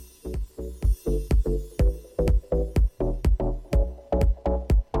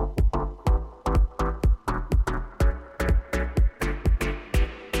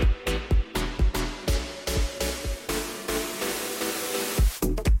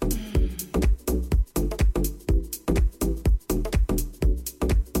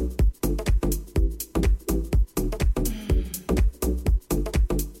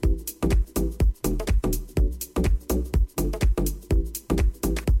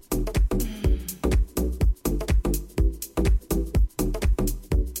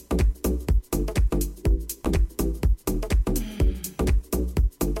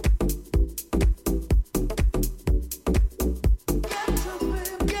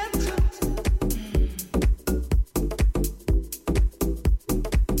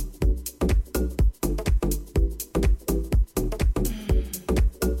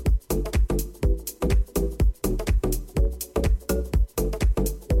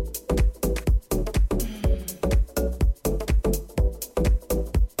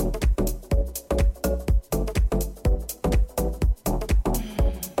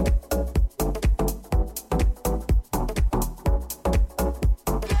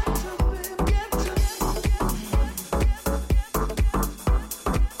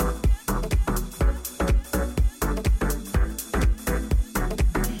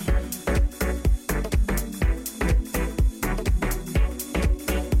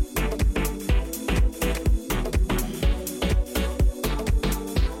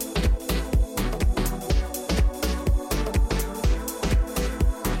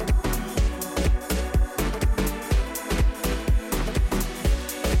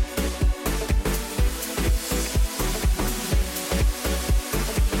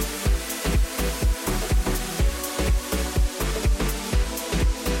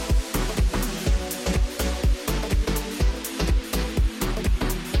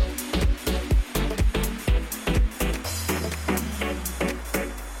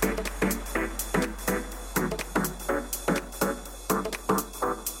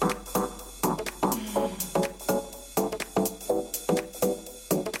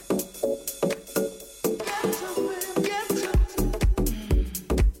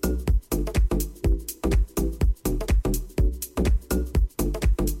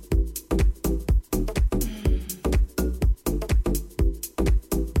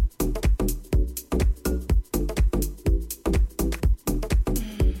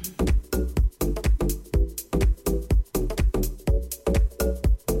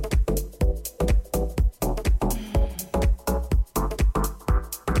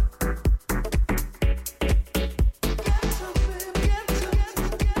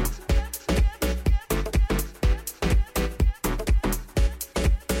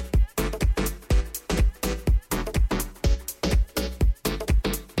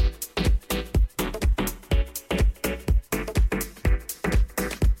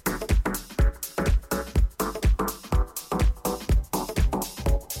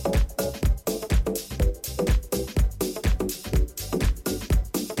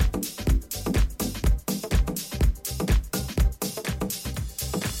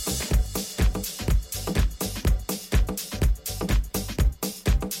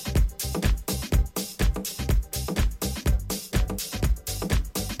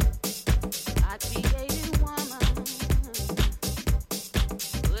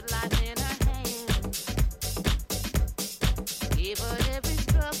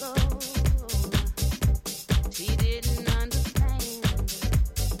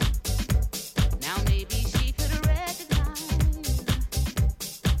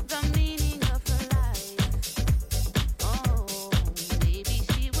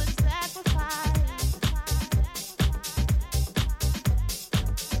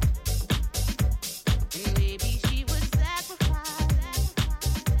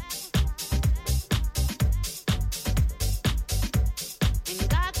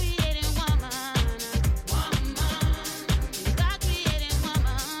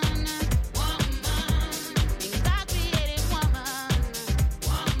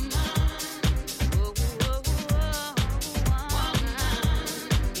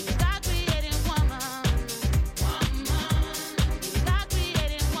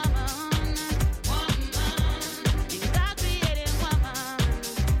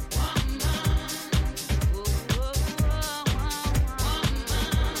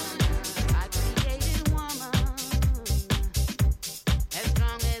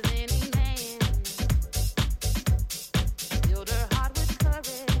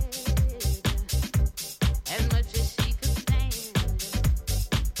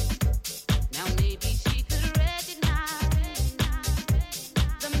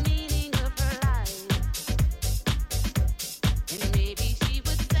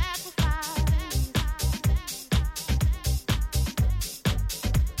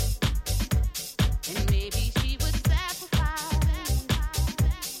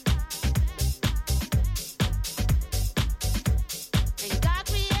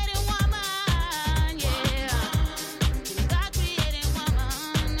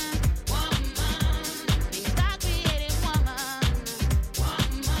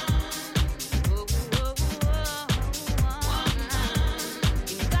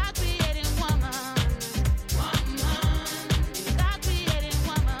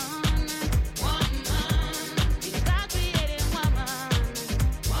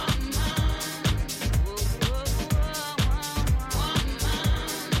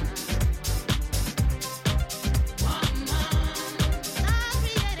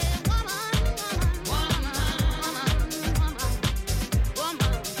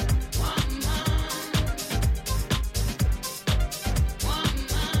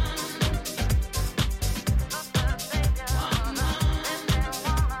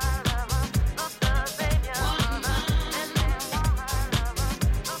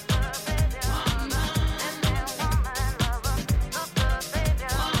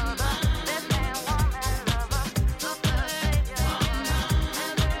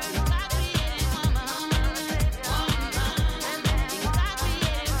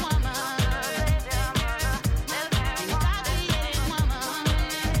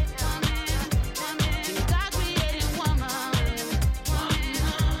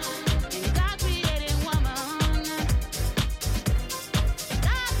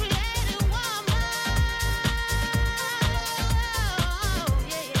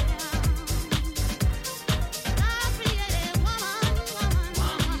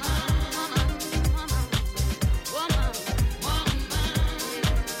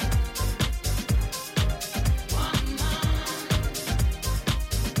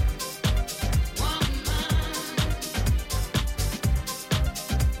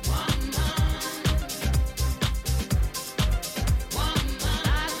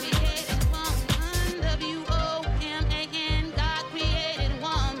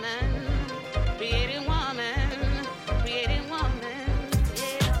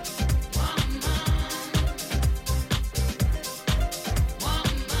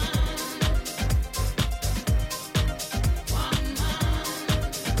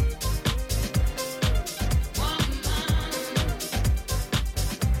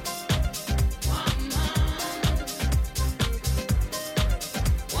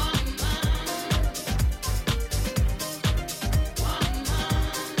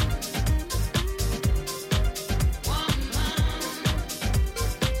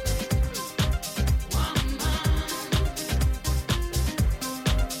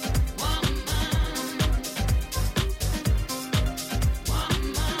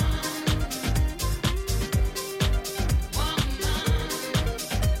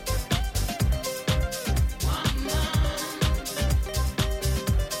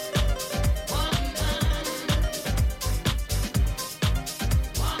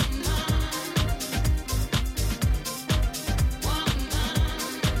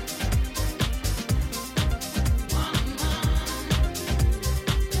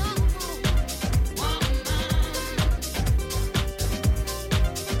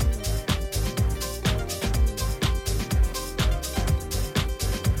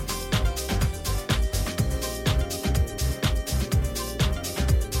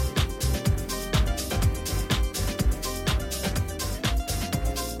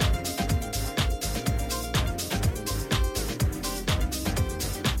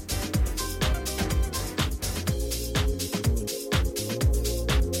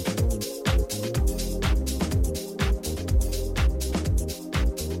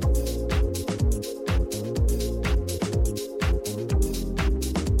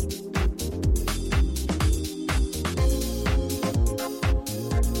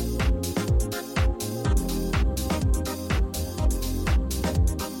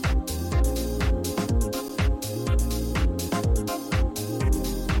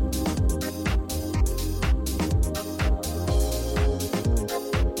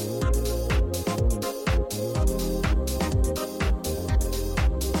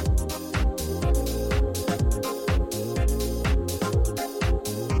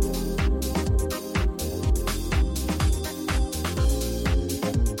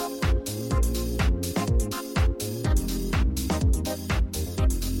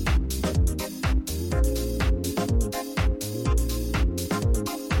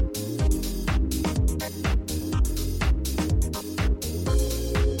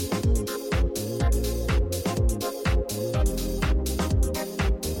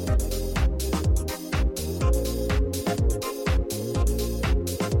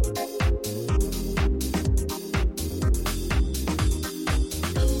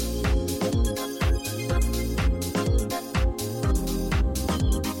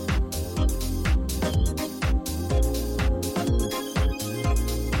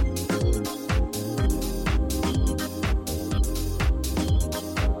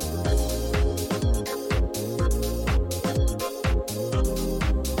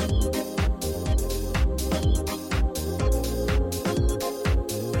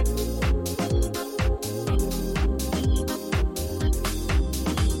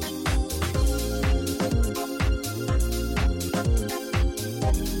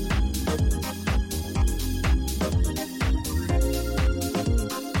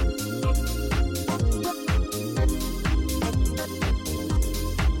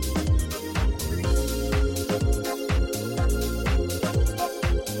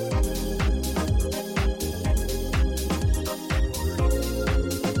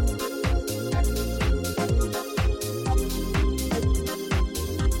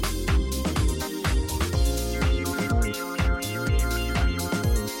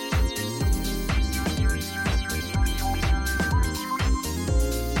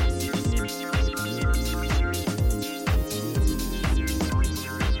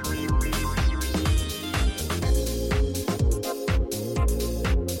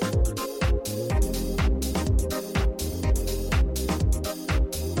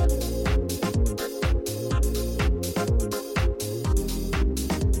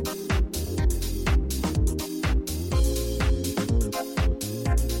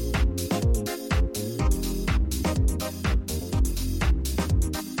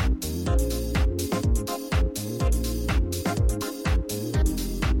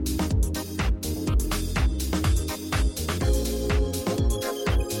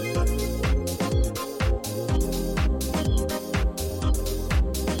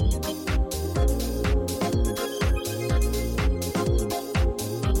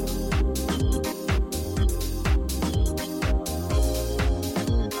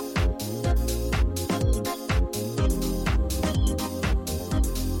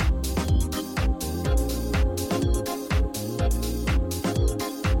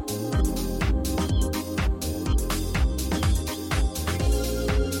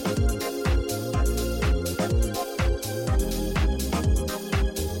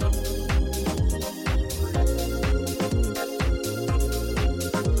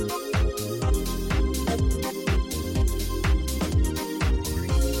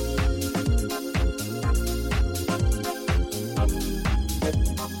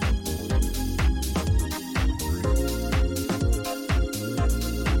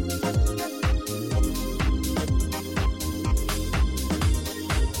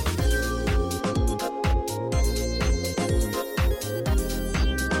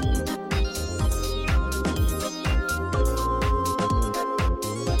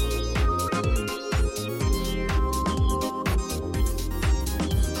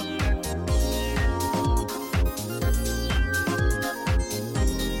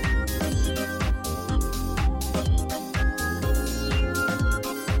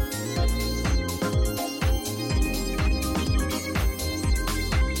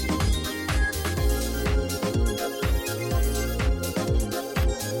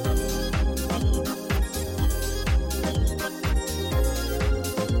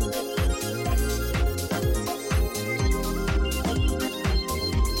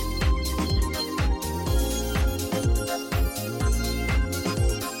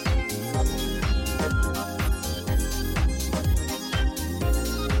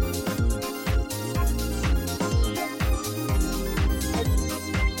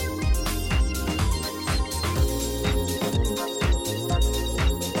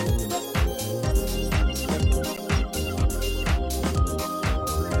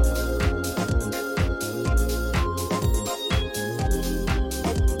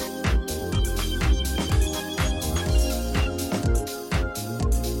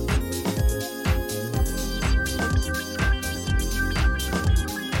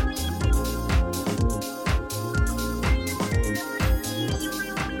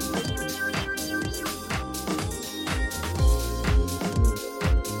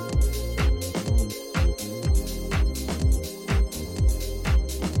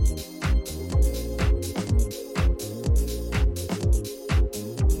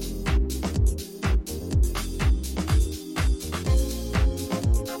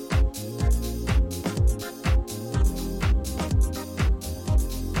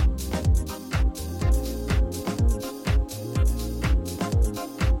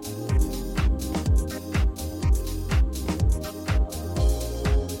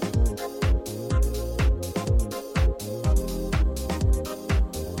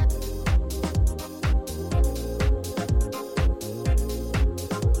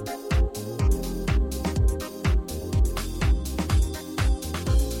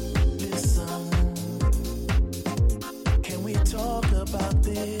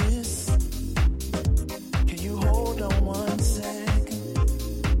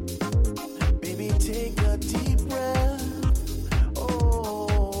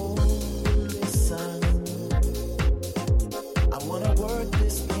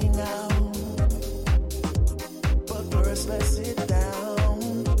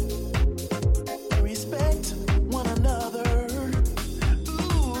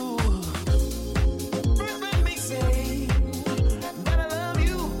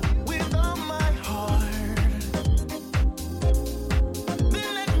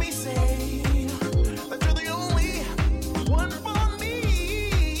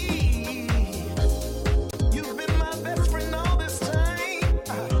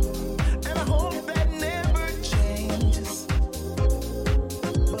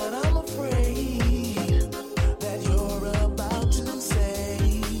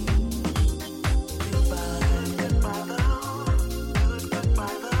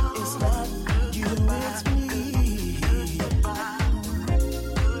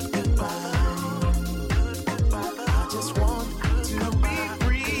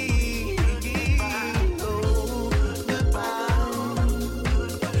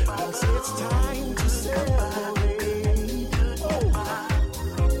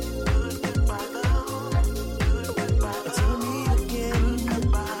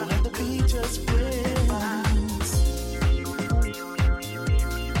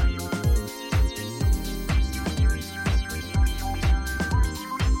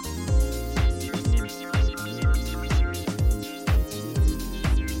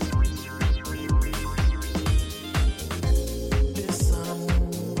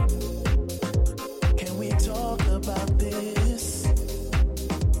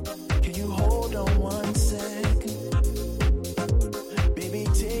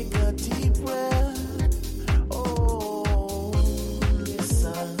 take a deep breath. Oh,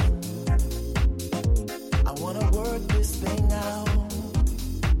 listen. I wanna work this thing out,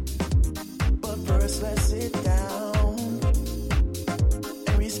 but first let's sit down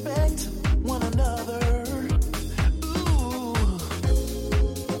and respect one another.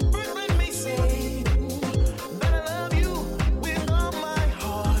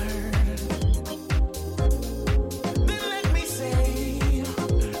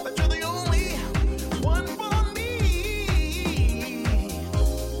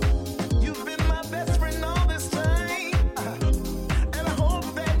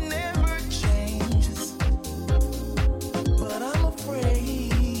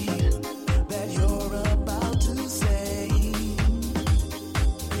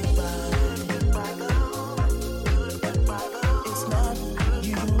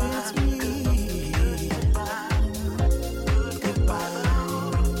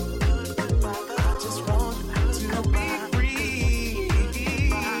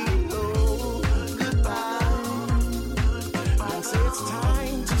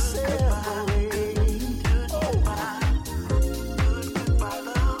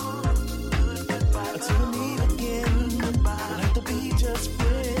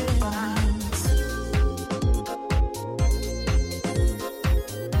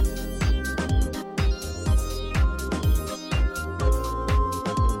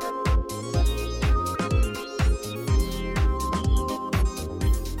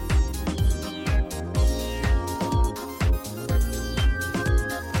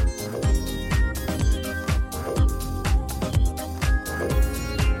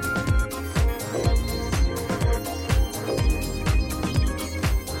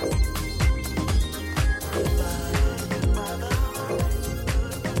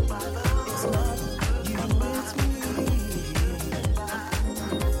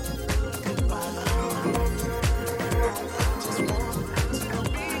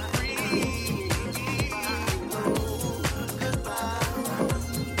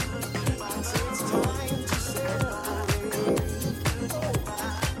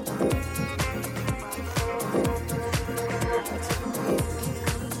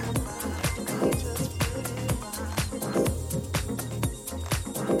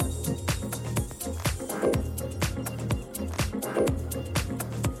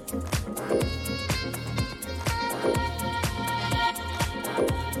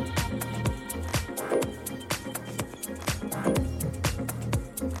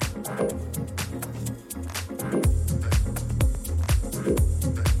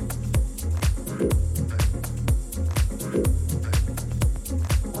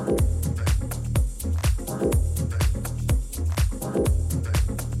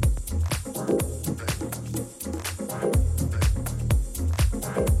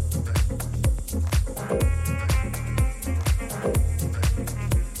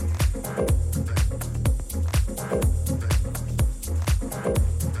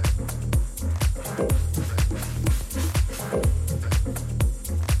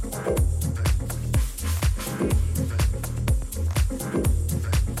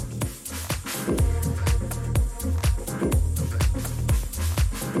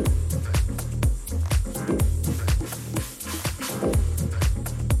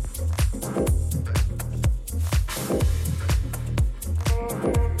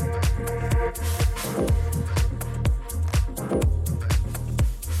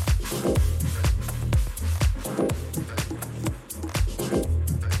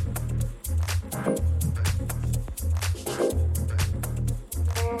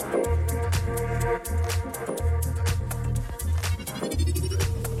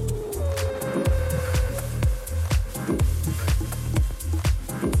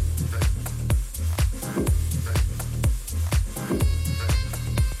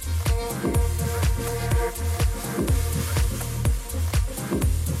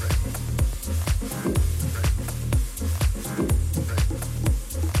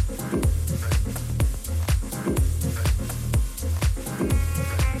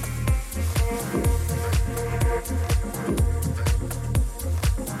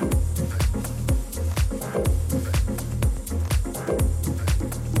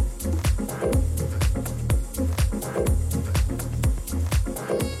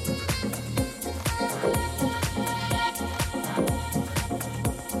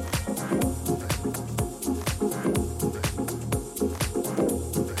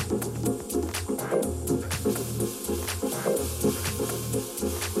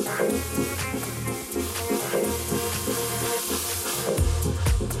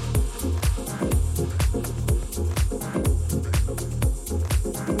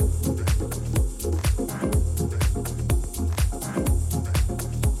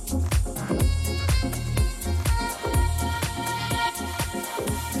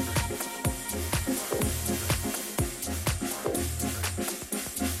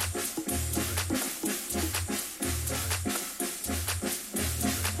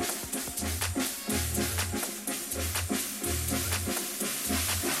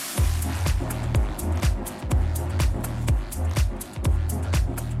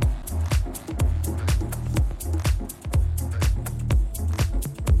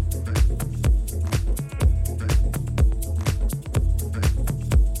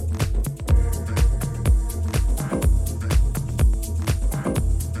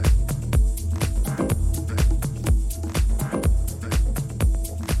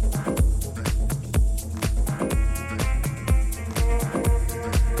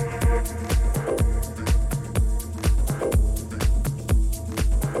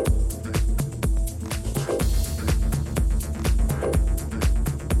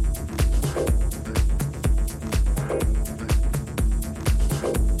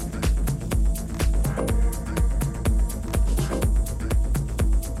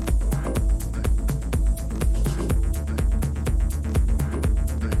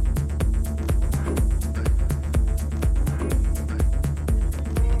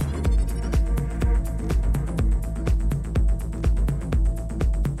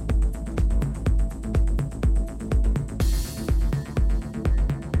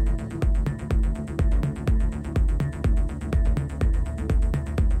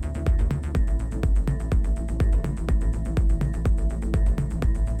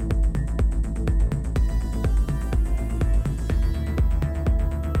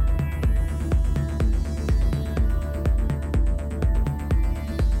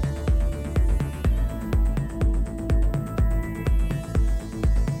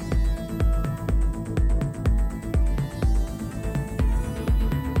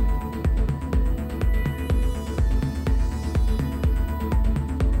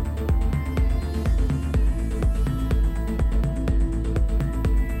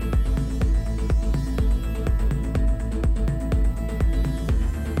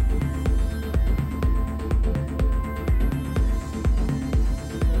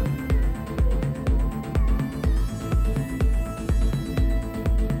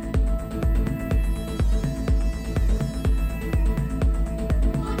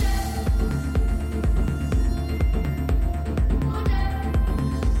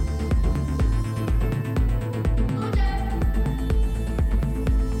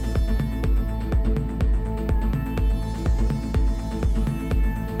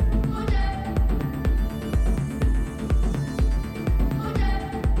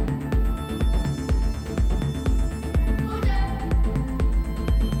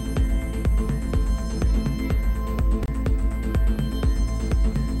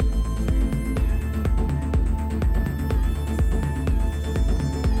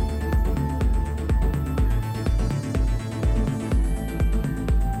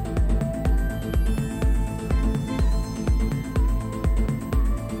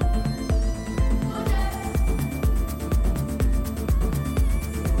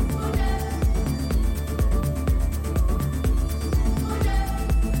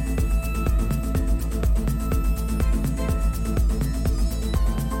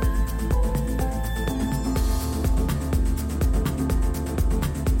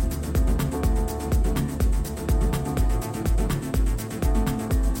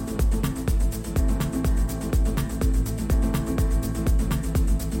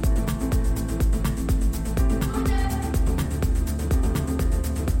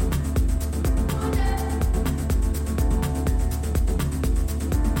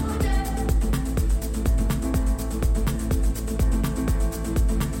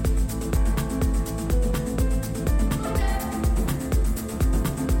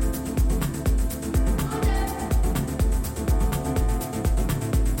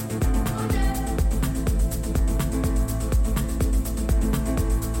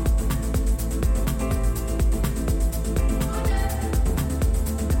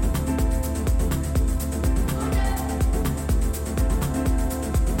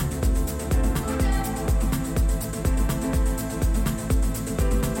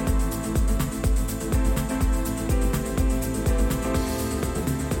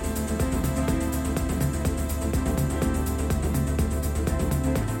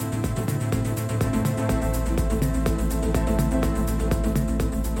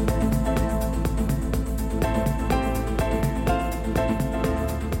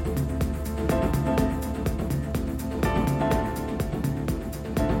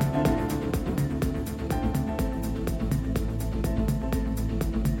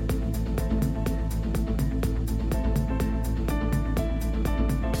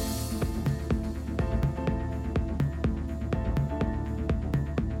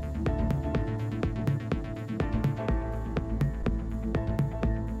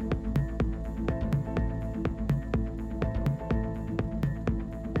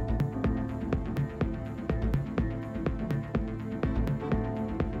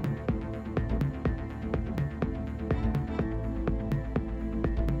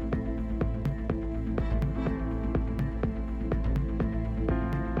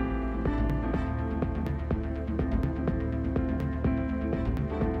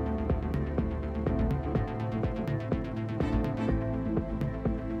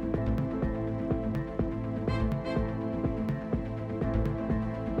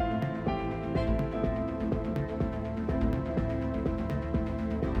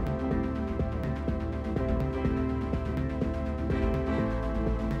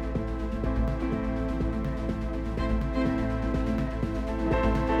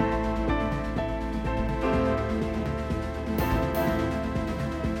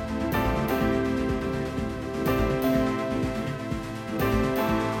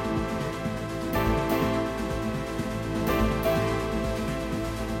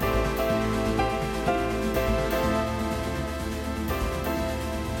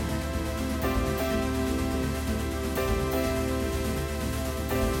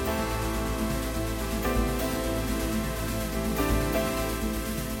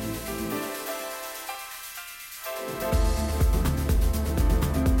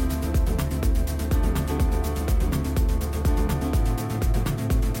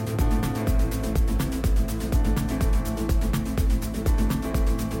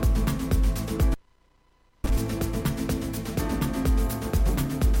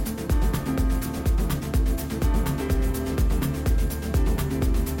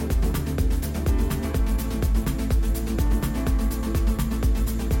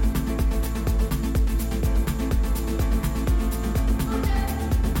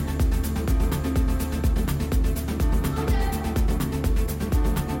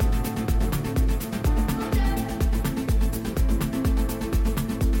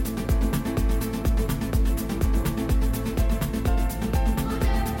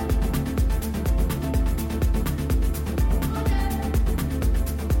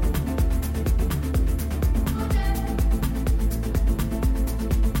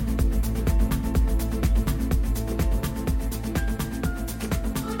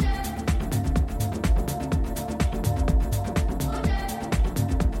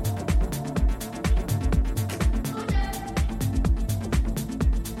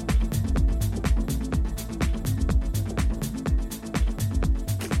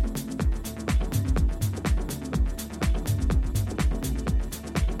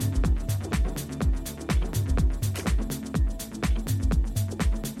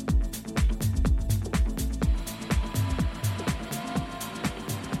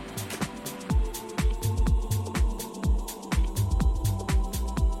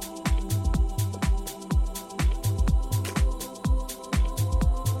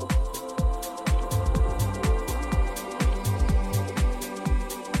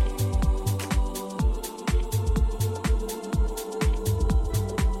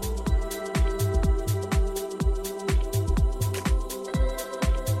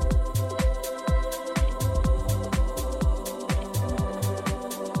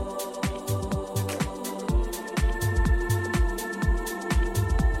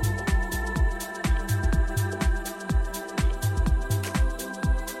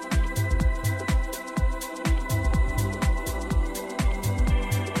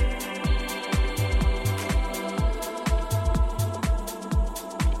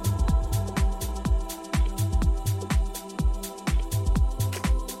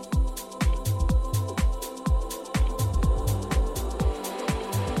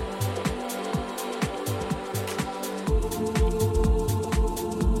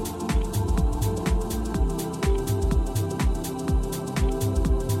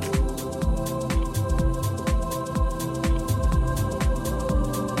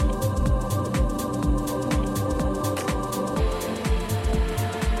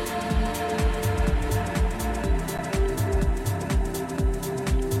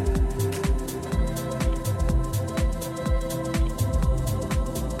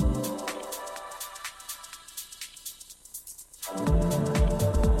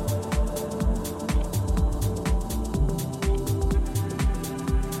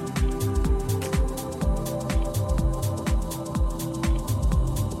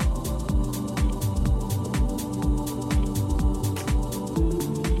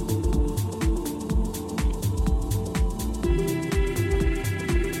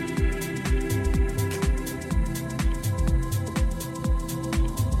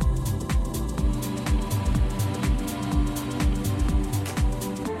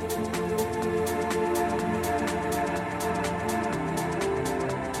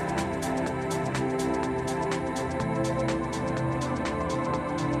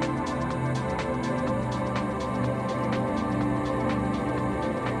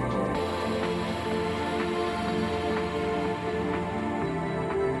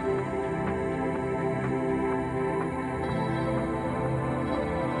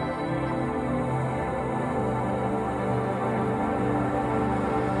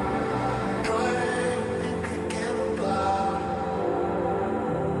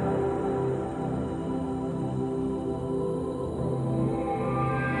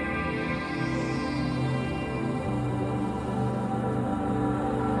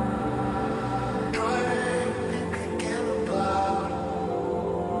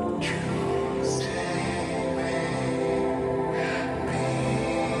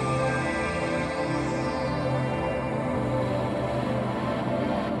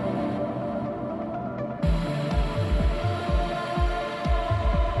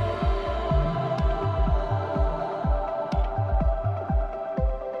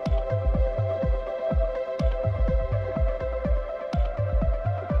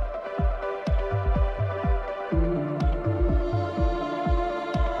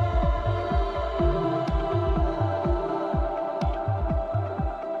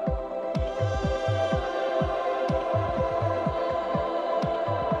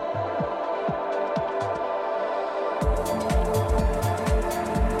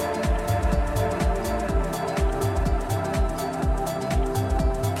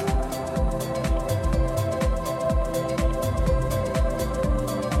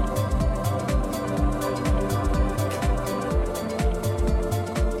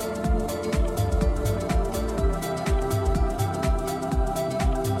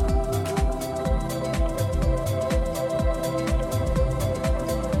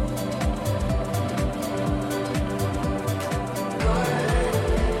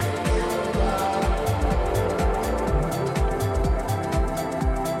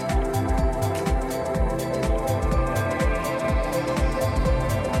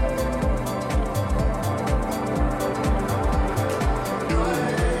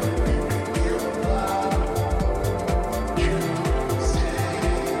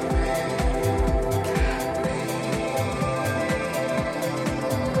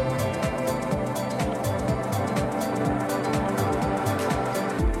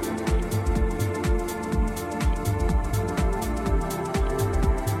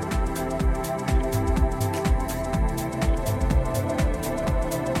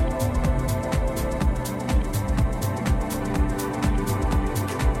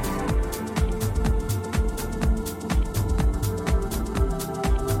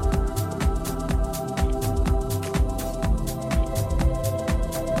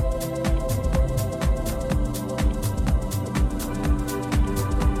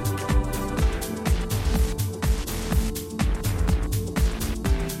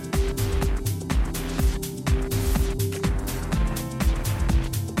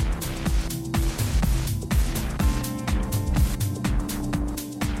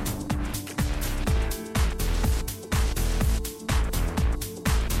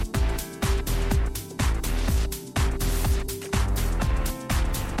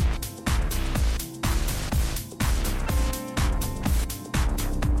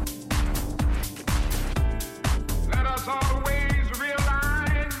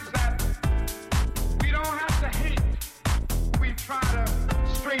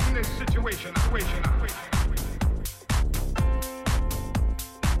 Let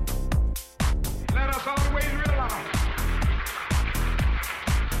us always realize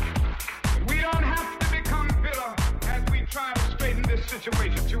we don't have to become bitter as we try to straighten this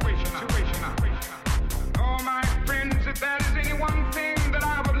situation out. Oh, my friends, if there is any one thing that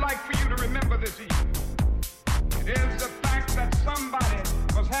I would like for you to remember this evening, it is the fact that somebody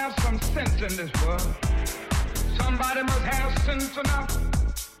must have some sense in this world. Somebody must have sense enough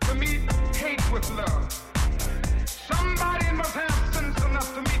to meet hate with love. Somebody must have sense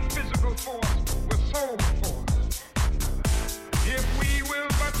enough to meet physical force with soul force. If we will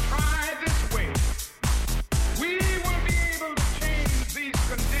but try this way, we will be able to change these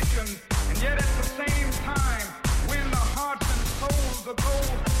conditions, and yet at the same time win the hearts and souls of those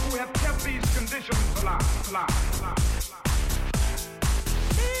who have kept these conditions alive.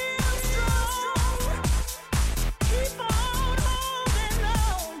 Keep on holding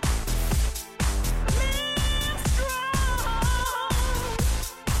on. Live strong.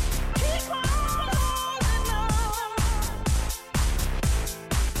 Keep on holding on.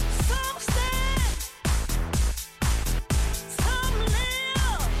 Some stand, some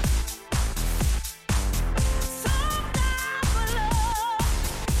live, some die for love.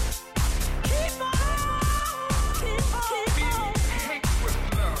 Keep on, keep on, keep on. Hate with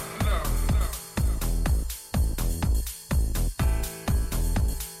love.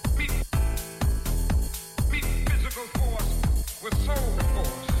 Meet physical force with soul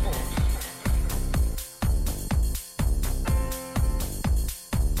force.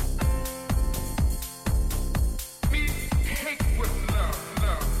 Meet hate with love.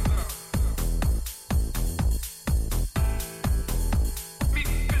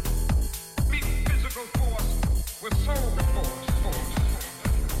 Meet physical force with soul force.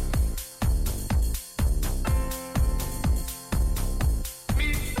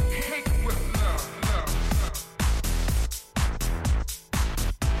 Meet hate with love.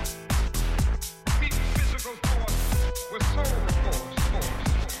 Meet physical force with soul force.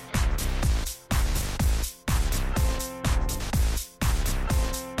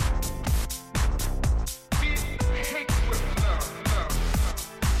 Meet hate with love.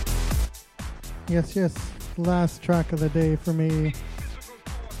 Yes. Last track of the day for me.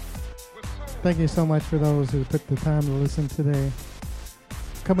 Thank you so much for those who took the time to listen today.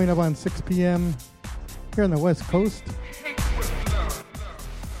 Coming up on 6 p.m. here on the West Coast.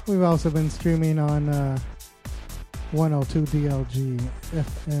 We've also been streaming on 102 DLG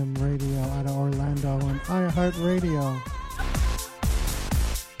FM radio out of Orlando and iHeartRadio.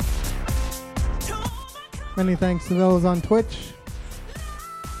 Many thanks to those on Twitch.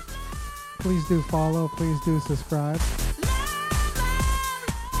 Please do follow, please do subscribe.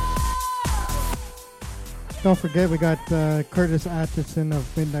 Don't forget, we got Curtis Atchison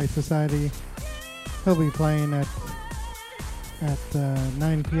of Midnight Society. He'll be playing at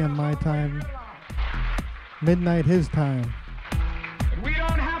 9 p.m. my time, midnight his time. We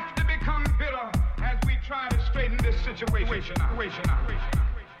don't have to become bitter as we try to straighten this situation out.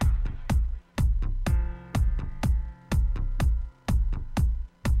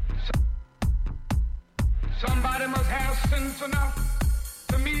 Somebody must have sense enough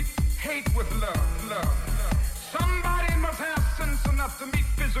to meet hate with love. Somebody must have sense enough to meet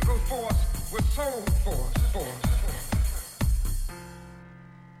physical force with soul force.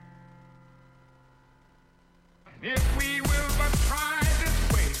 If we will but try this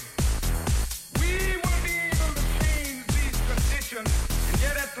way, we will be able to change these conditions, and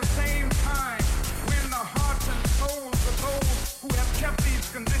yet at the same time win the hearts and souls of those who have kept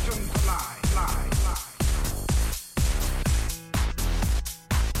these conditions alive.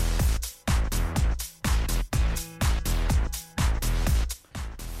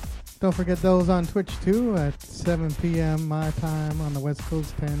 Don't forget those on Twitch too at 7 p.m. my time on the West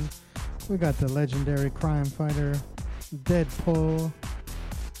Coast 10. We got the legendary crime fighter Deadpool.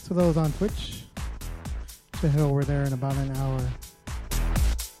 So those on Twitch, the hell, we're there in about an hour.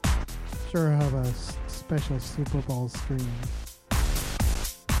 Sure have a special Super Bowl stream.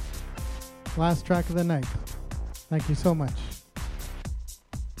 Last track of the night. Thank you so much.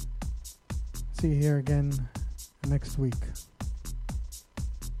 See you here again next week.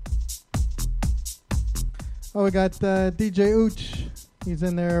 Oh, we got DJ Ooch. He's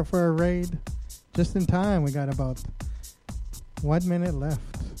in there for a raid. Just in time. We got about 1 minute left.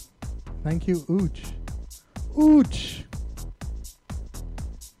 Thank you, Ooch. Ooch!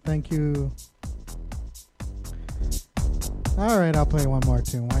 Thank you. Alright, I'll play one more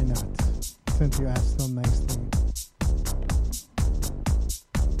tune. Why not? Since you asked so nicely.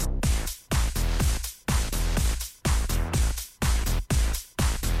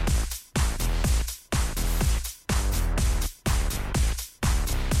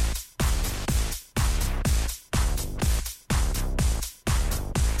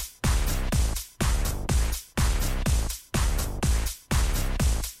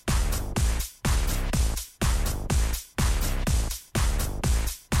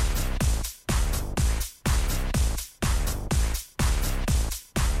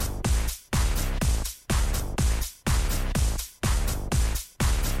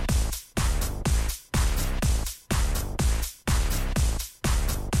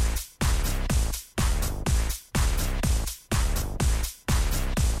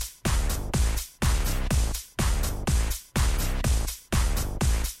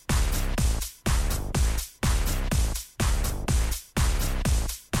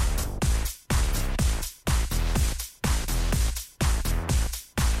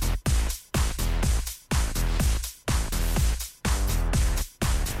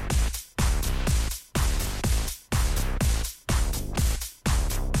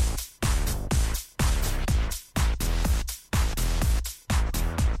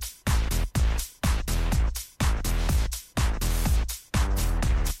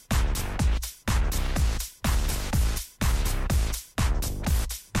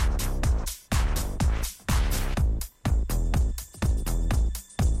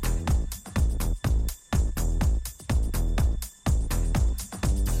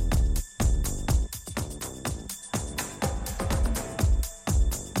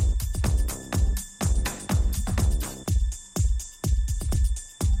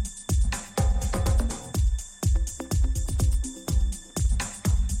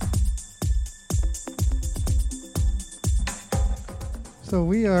 So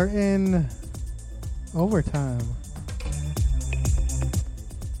we are in overtime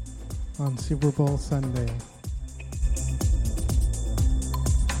on Super Bowl Sunday.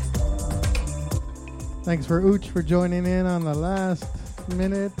 Thanks for Ooch for joining in on the last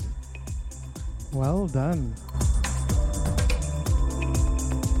minute. Well done.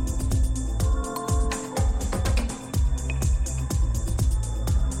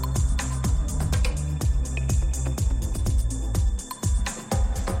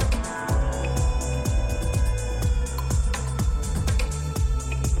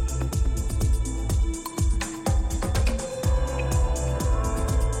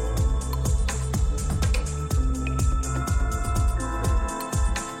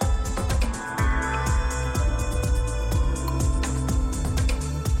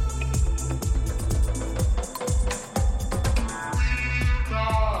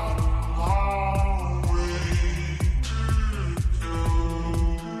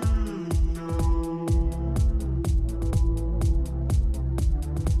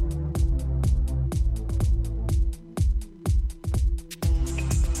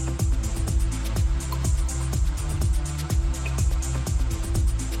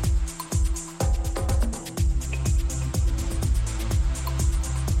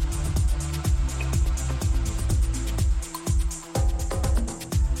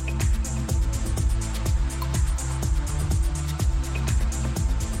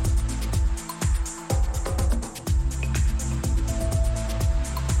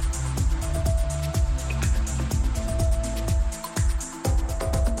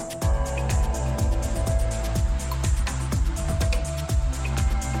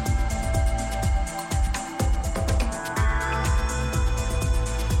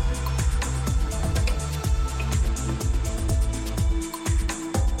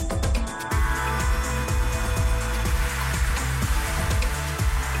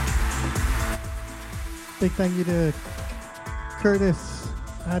 Big thank you to Curtis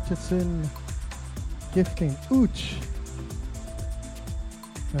Atchison gifting Ooch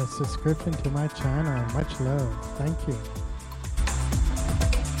a subscription to my channel. Much love. Thank you.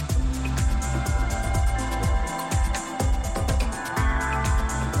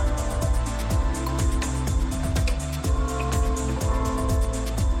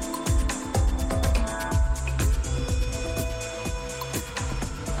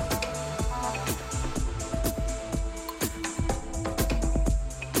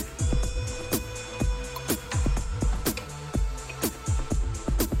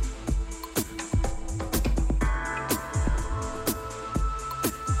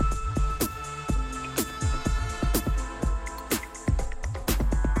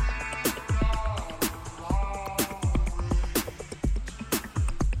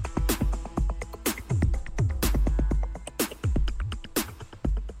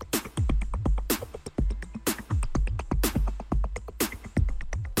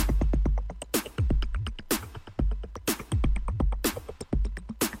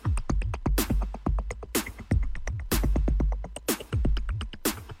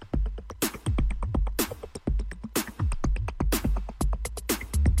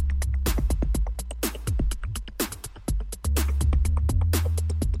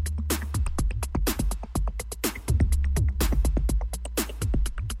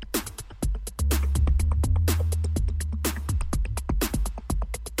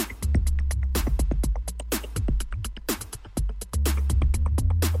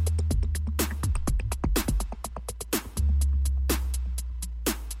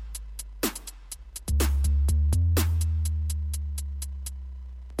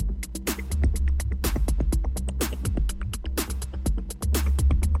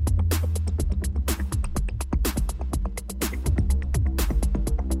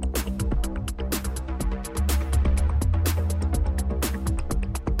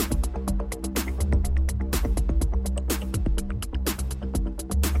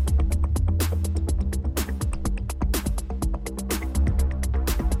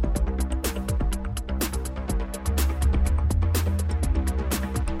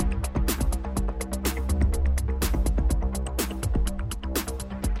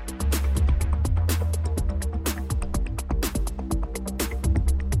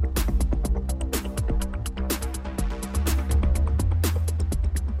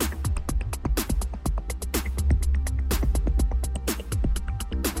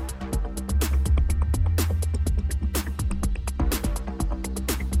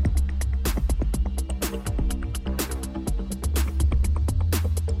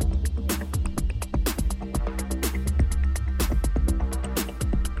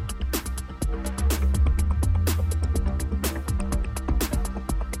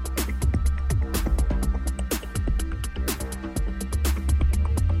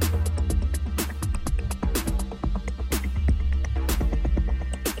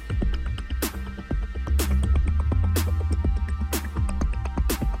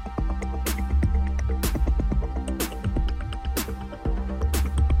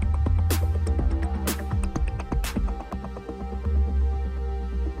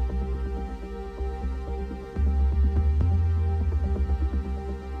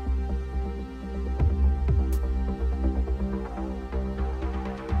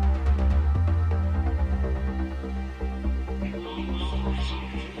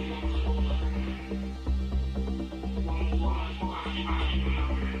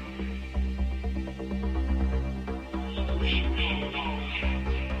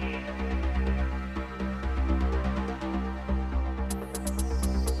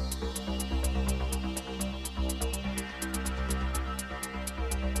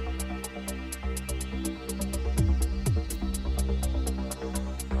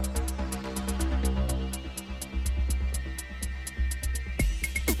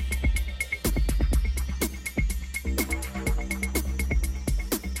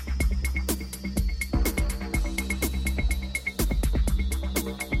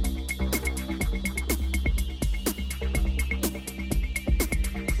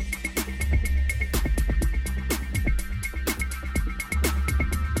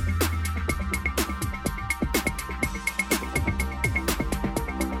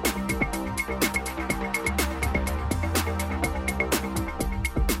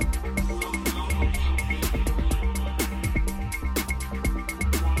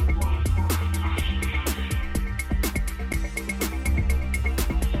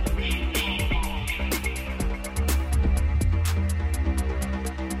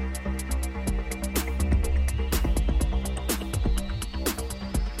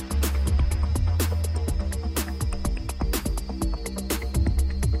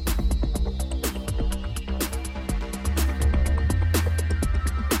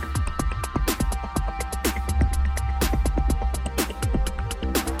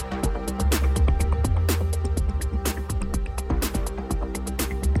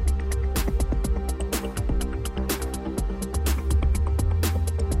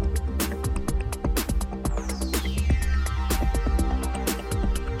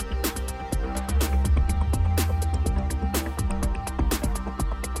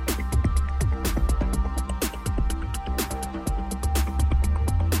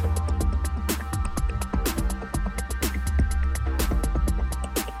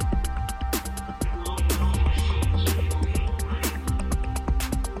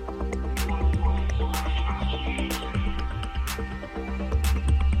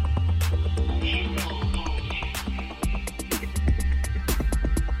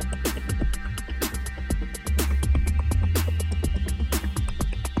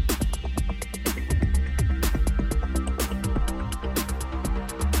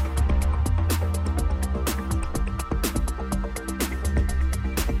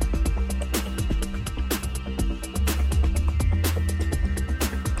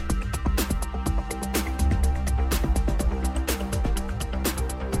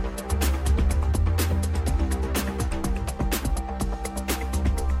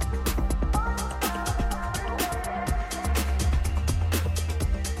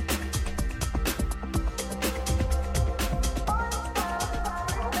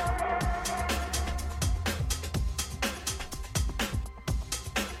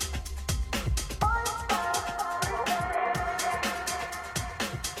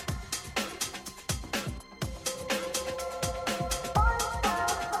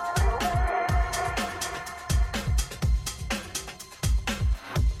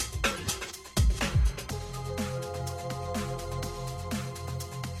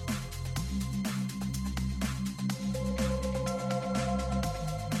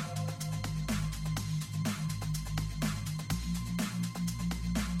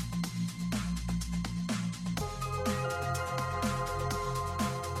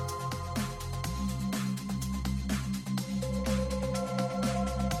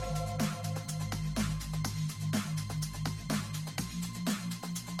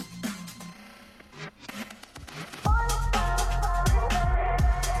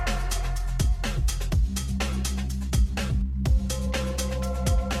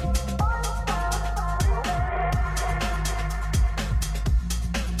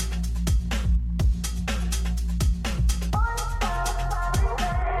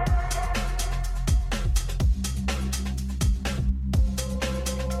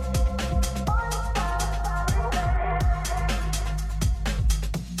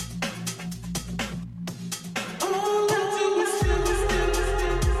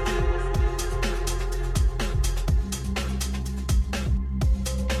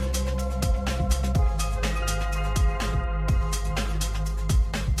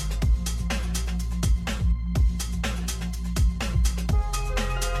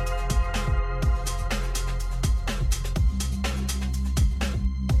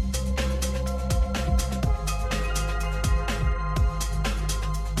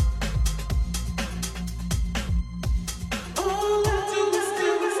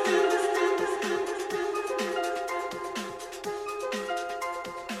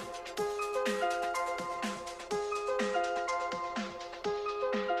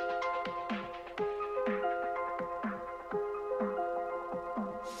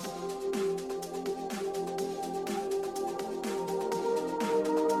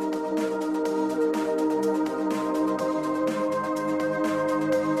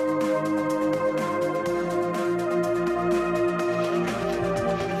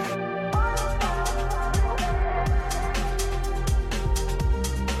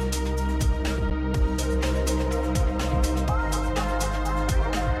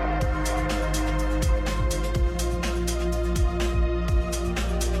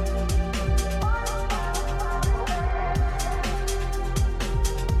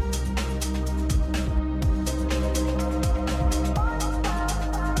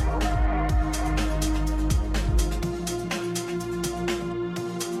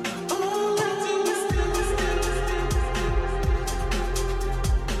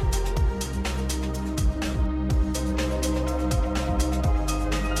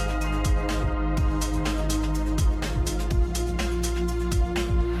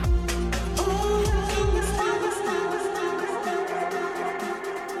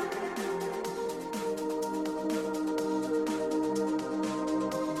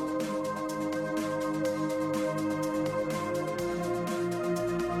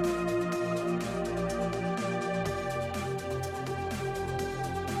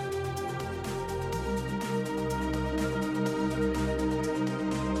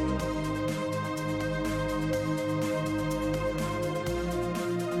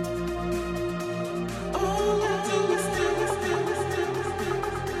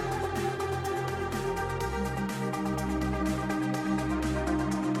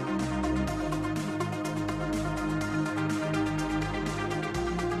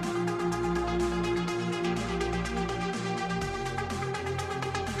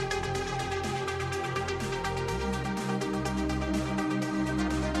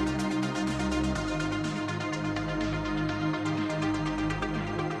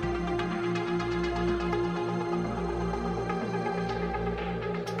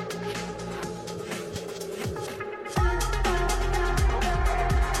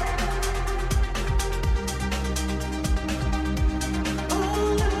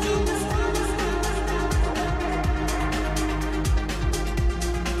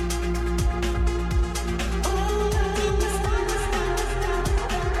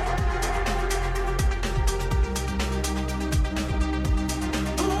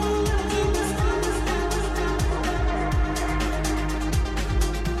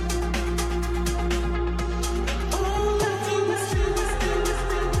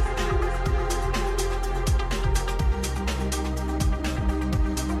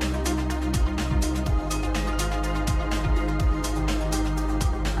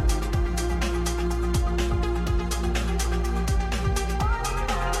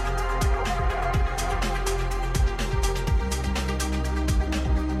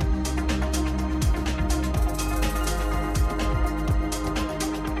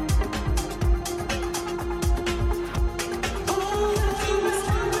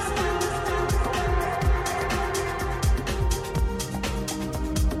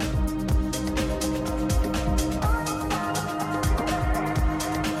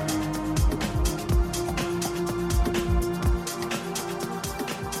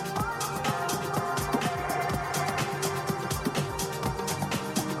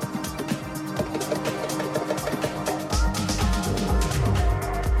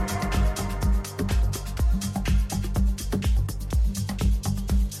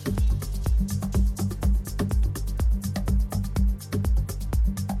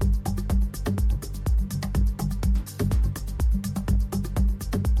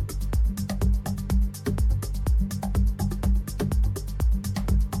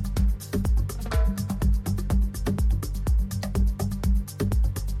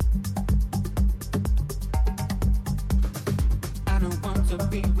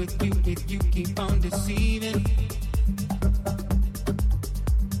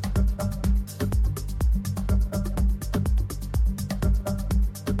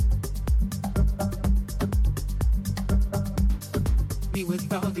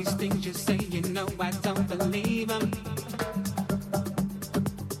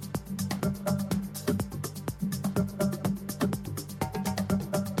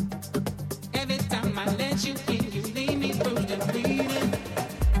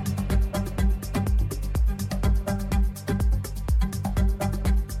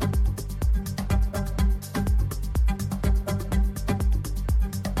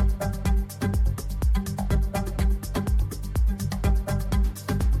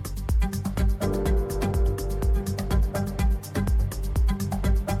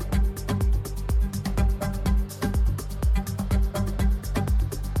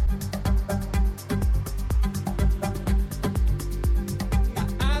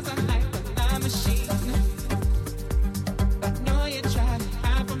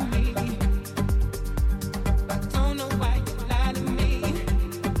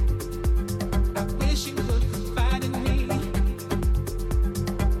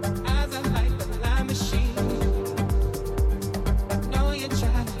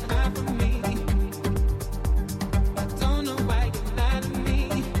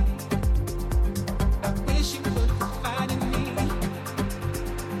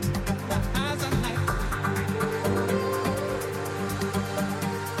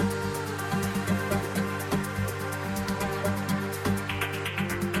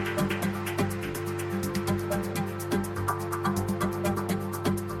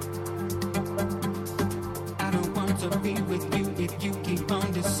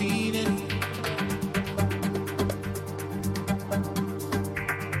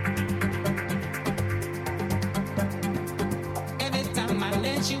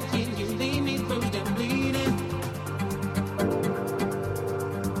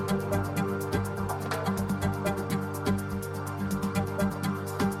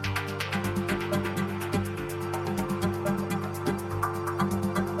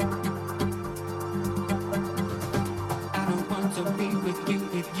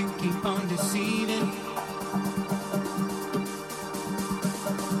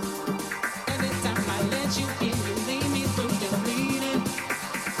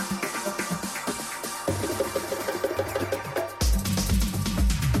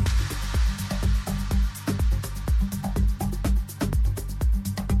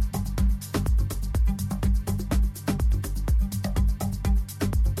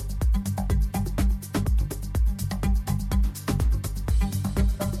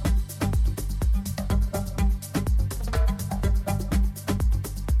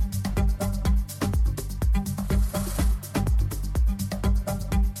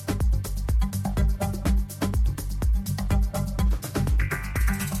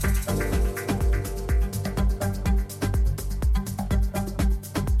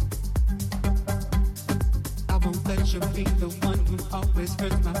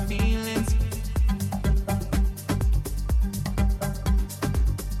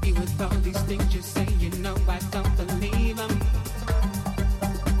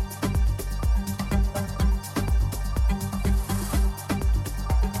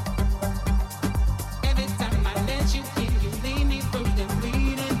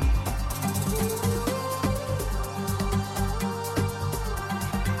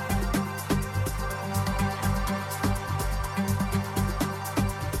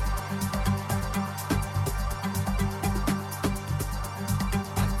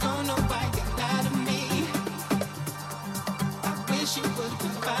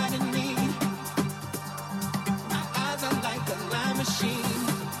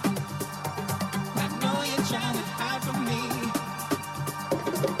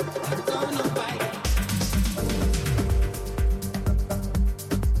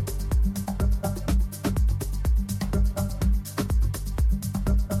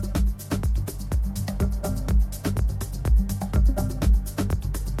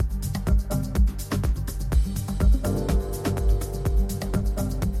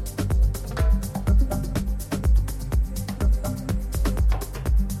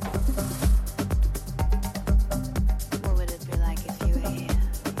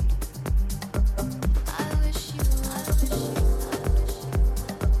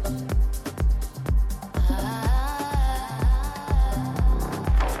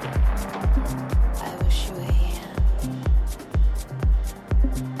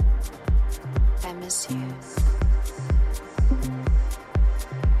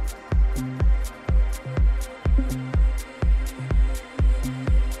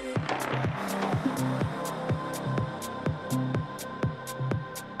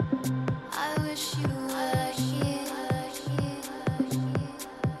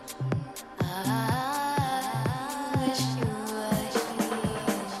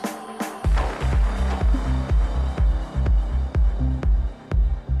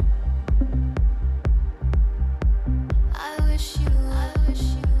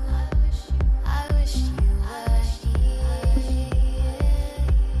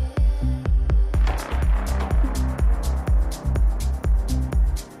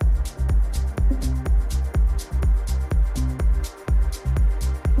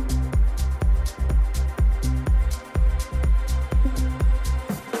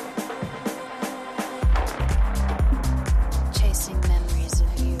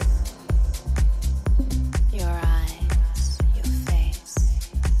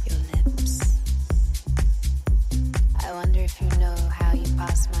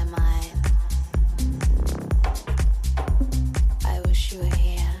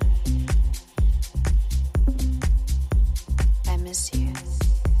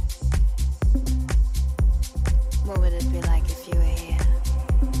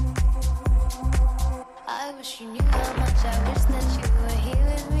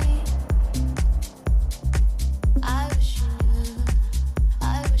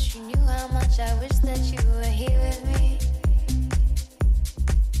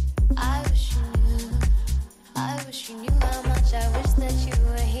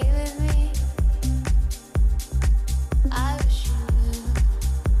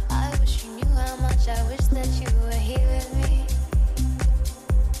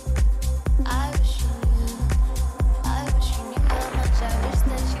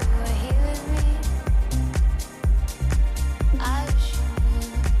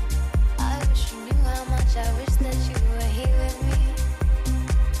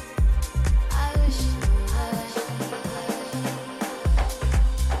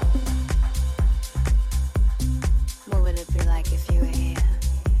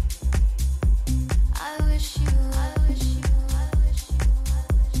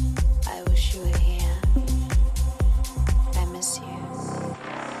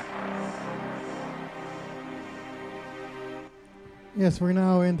 Yes, we're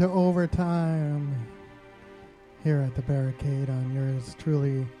now into overtime here at the Barricade on yours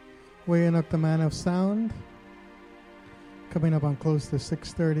truly, weighing up the man of sound. Coming up on close to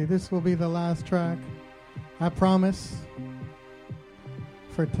 6:30. This will be the last track, I promise,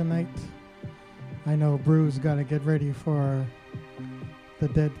 for tonight. I know Brew's got to get ready for the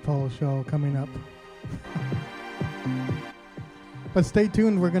Deadpool show coming up. But stay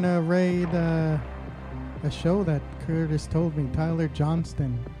tuned, we're going to raid a show that Curtis told me, Tyler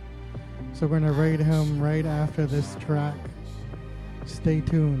Johnston. So we're going to raid him right after this track. Stay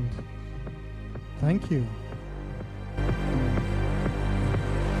tuned. Thank you.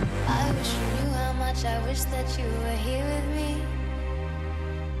 I wish you knew how much I wish that you were here with me.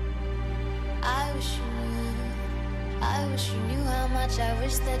 I wish you knew how much I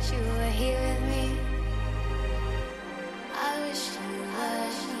wish that you were here with me. I wish you were.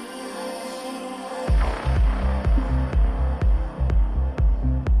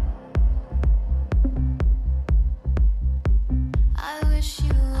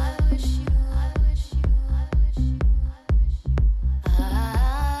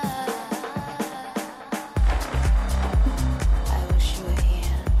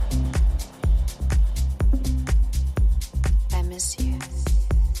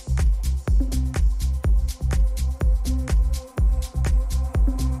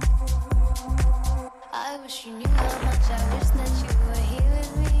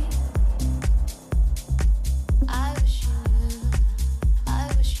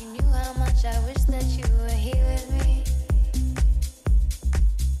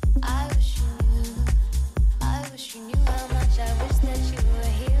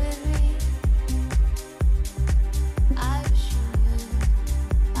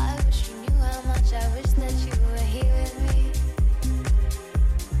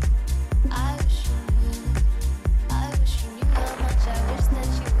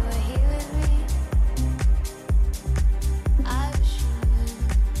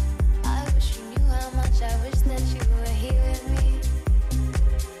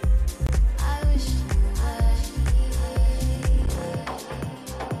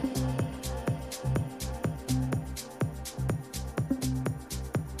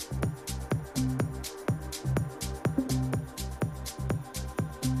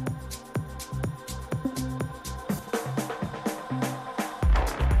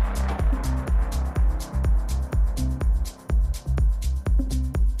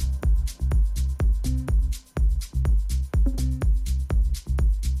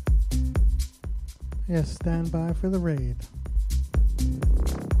 Yes, stand by for the raid.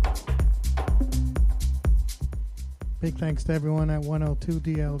 Big thanks to everyone at 102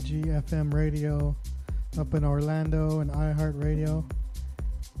 DLG FM radio up in Orlando and iHeartRadio.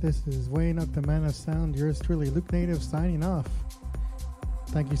 This is Weighing Up the Man of Sound. Yours truly, Luke Native, signing off.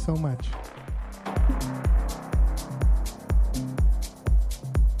 Thank you so much.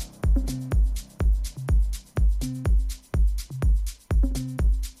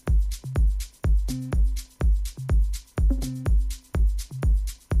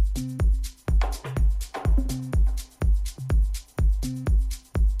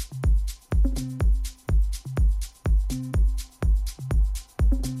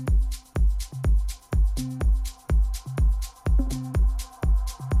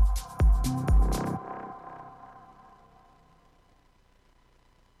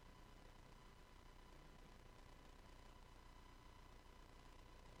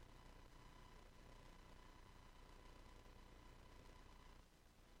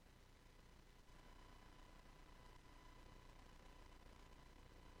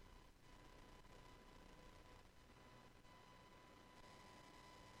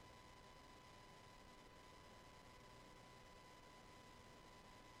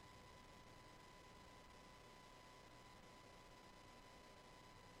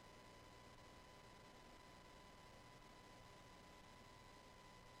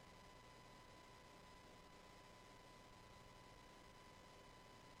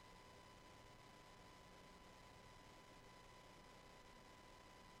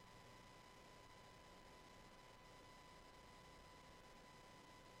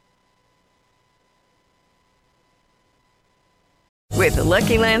 With the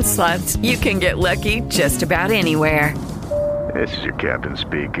Lucky Land Slots, you can get lucky just about anywhere. This is your captain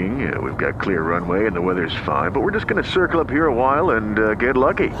speaking. We've got clear runway and the weather's fine, but we're just going to circle up here a while and get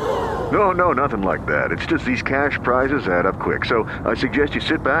lucky. No, nothing like that. It's just these cash prizes add up quick. So I suggest you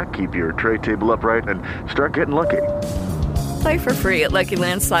sit back, keep your tray table upright, and start getting lucky. Play for free at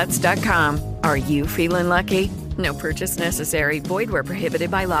LuckyLandSlots.com. Are you feeling lucky? No purchase necessary. Void where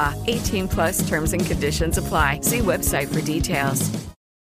prohibited by law. 18+ terms and conditions apply. See website for details.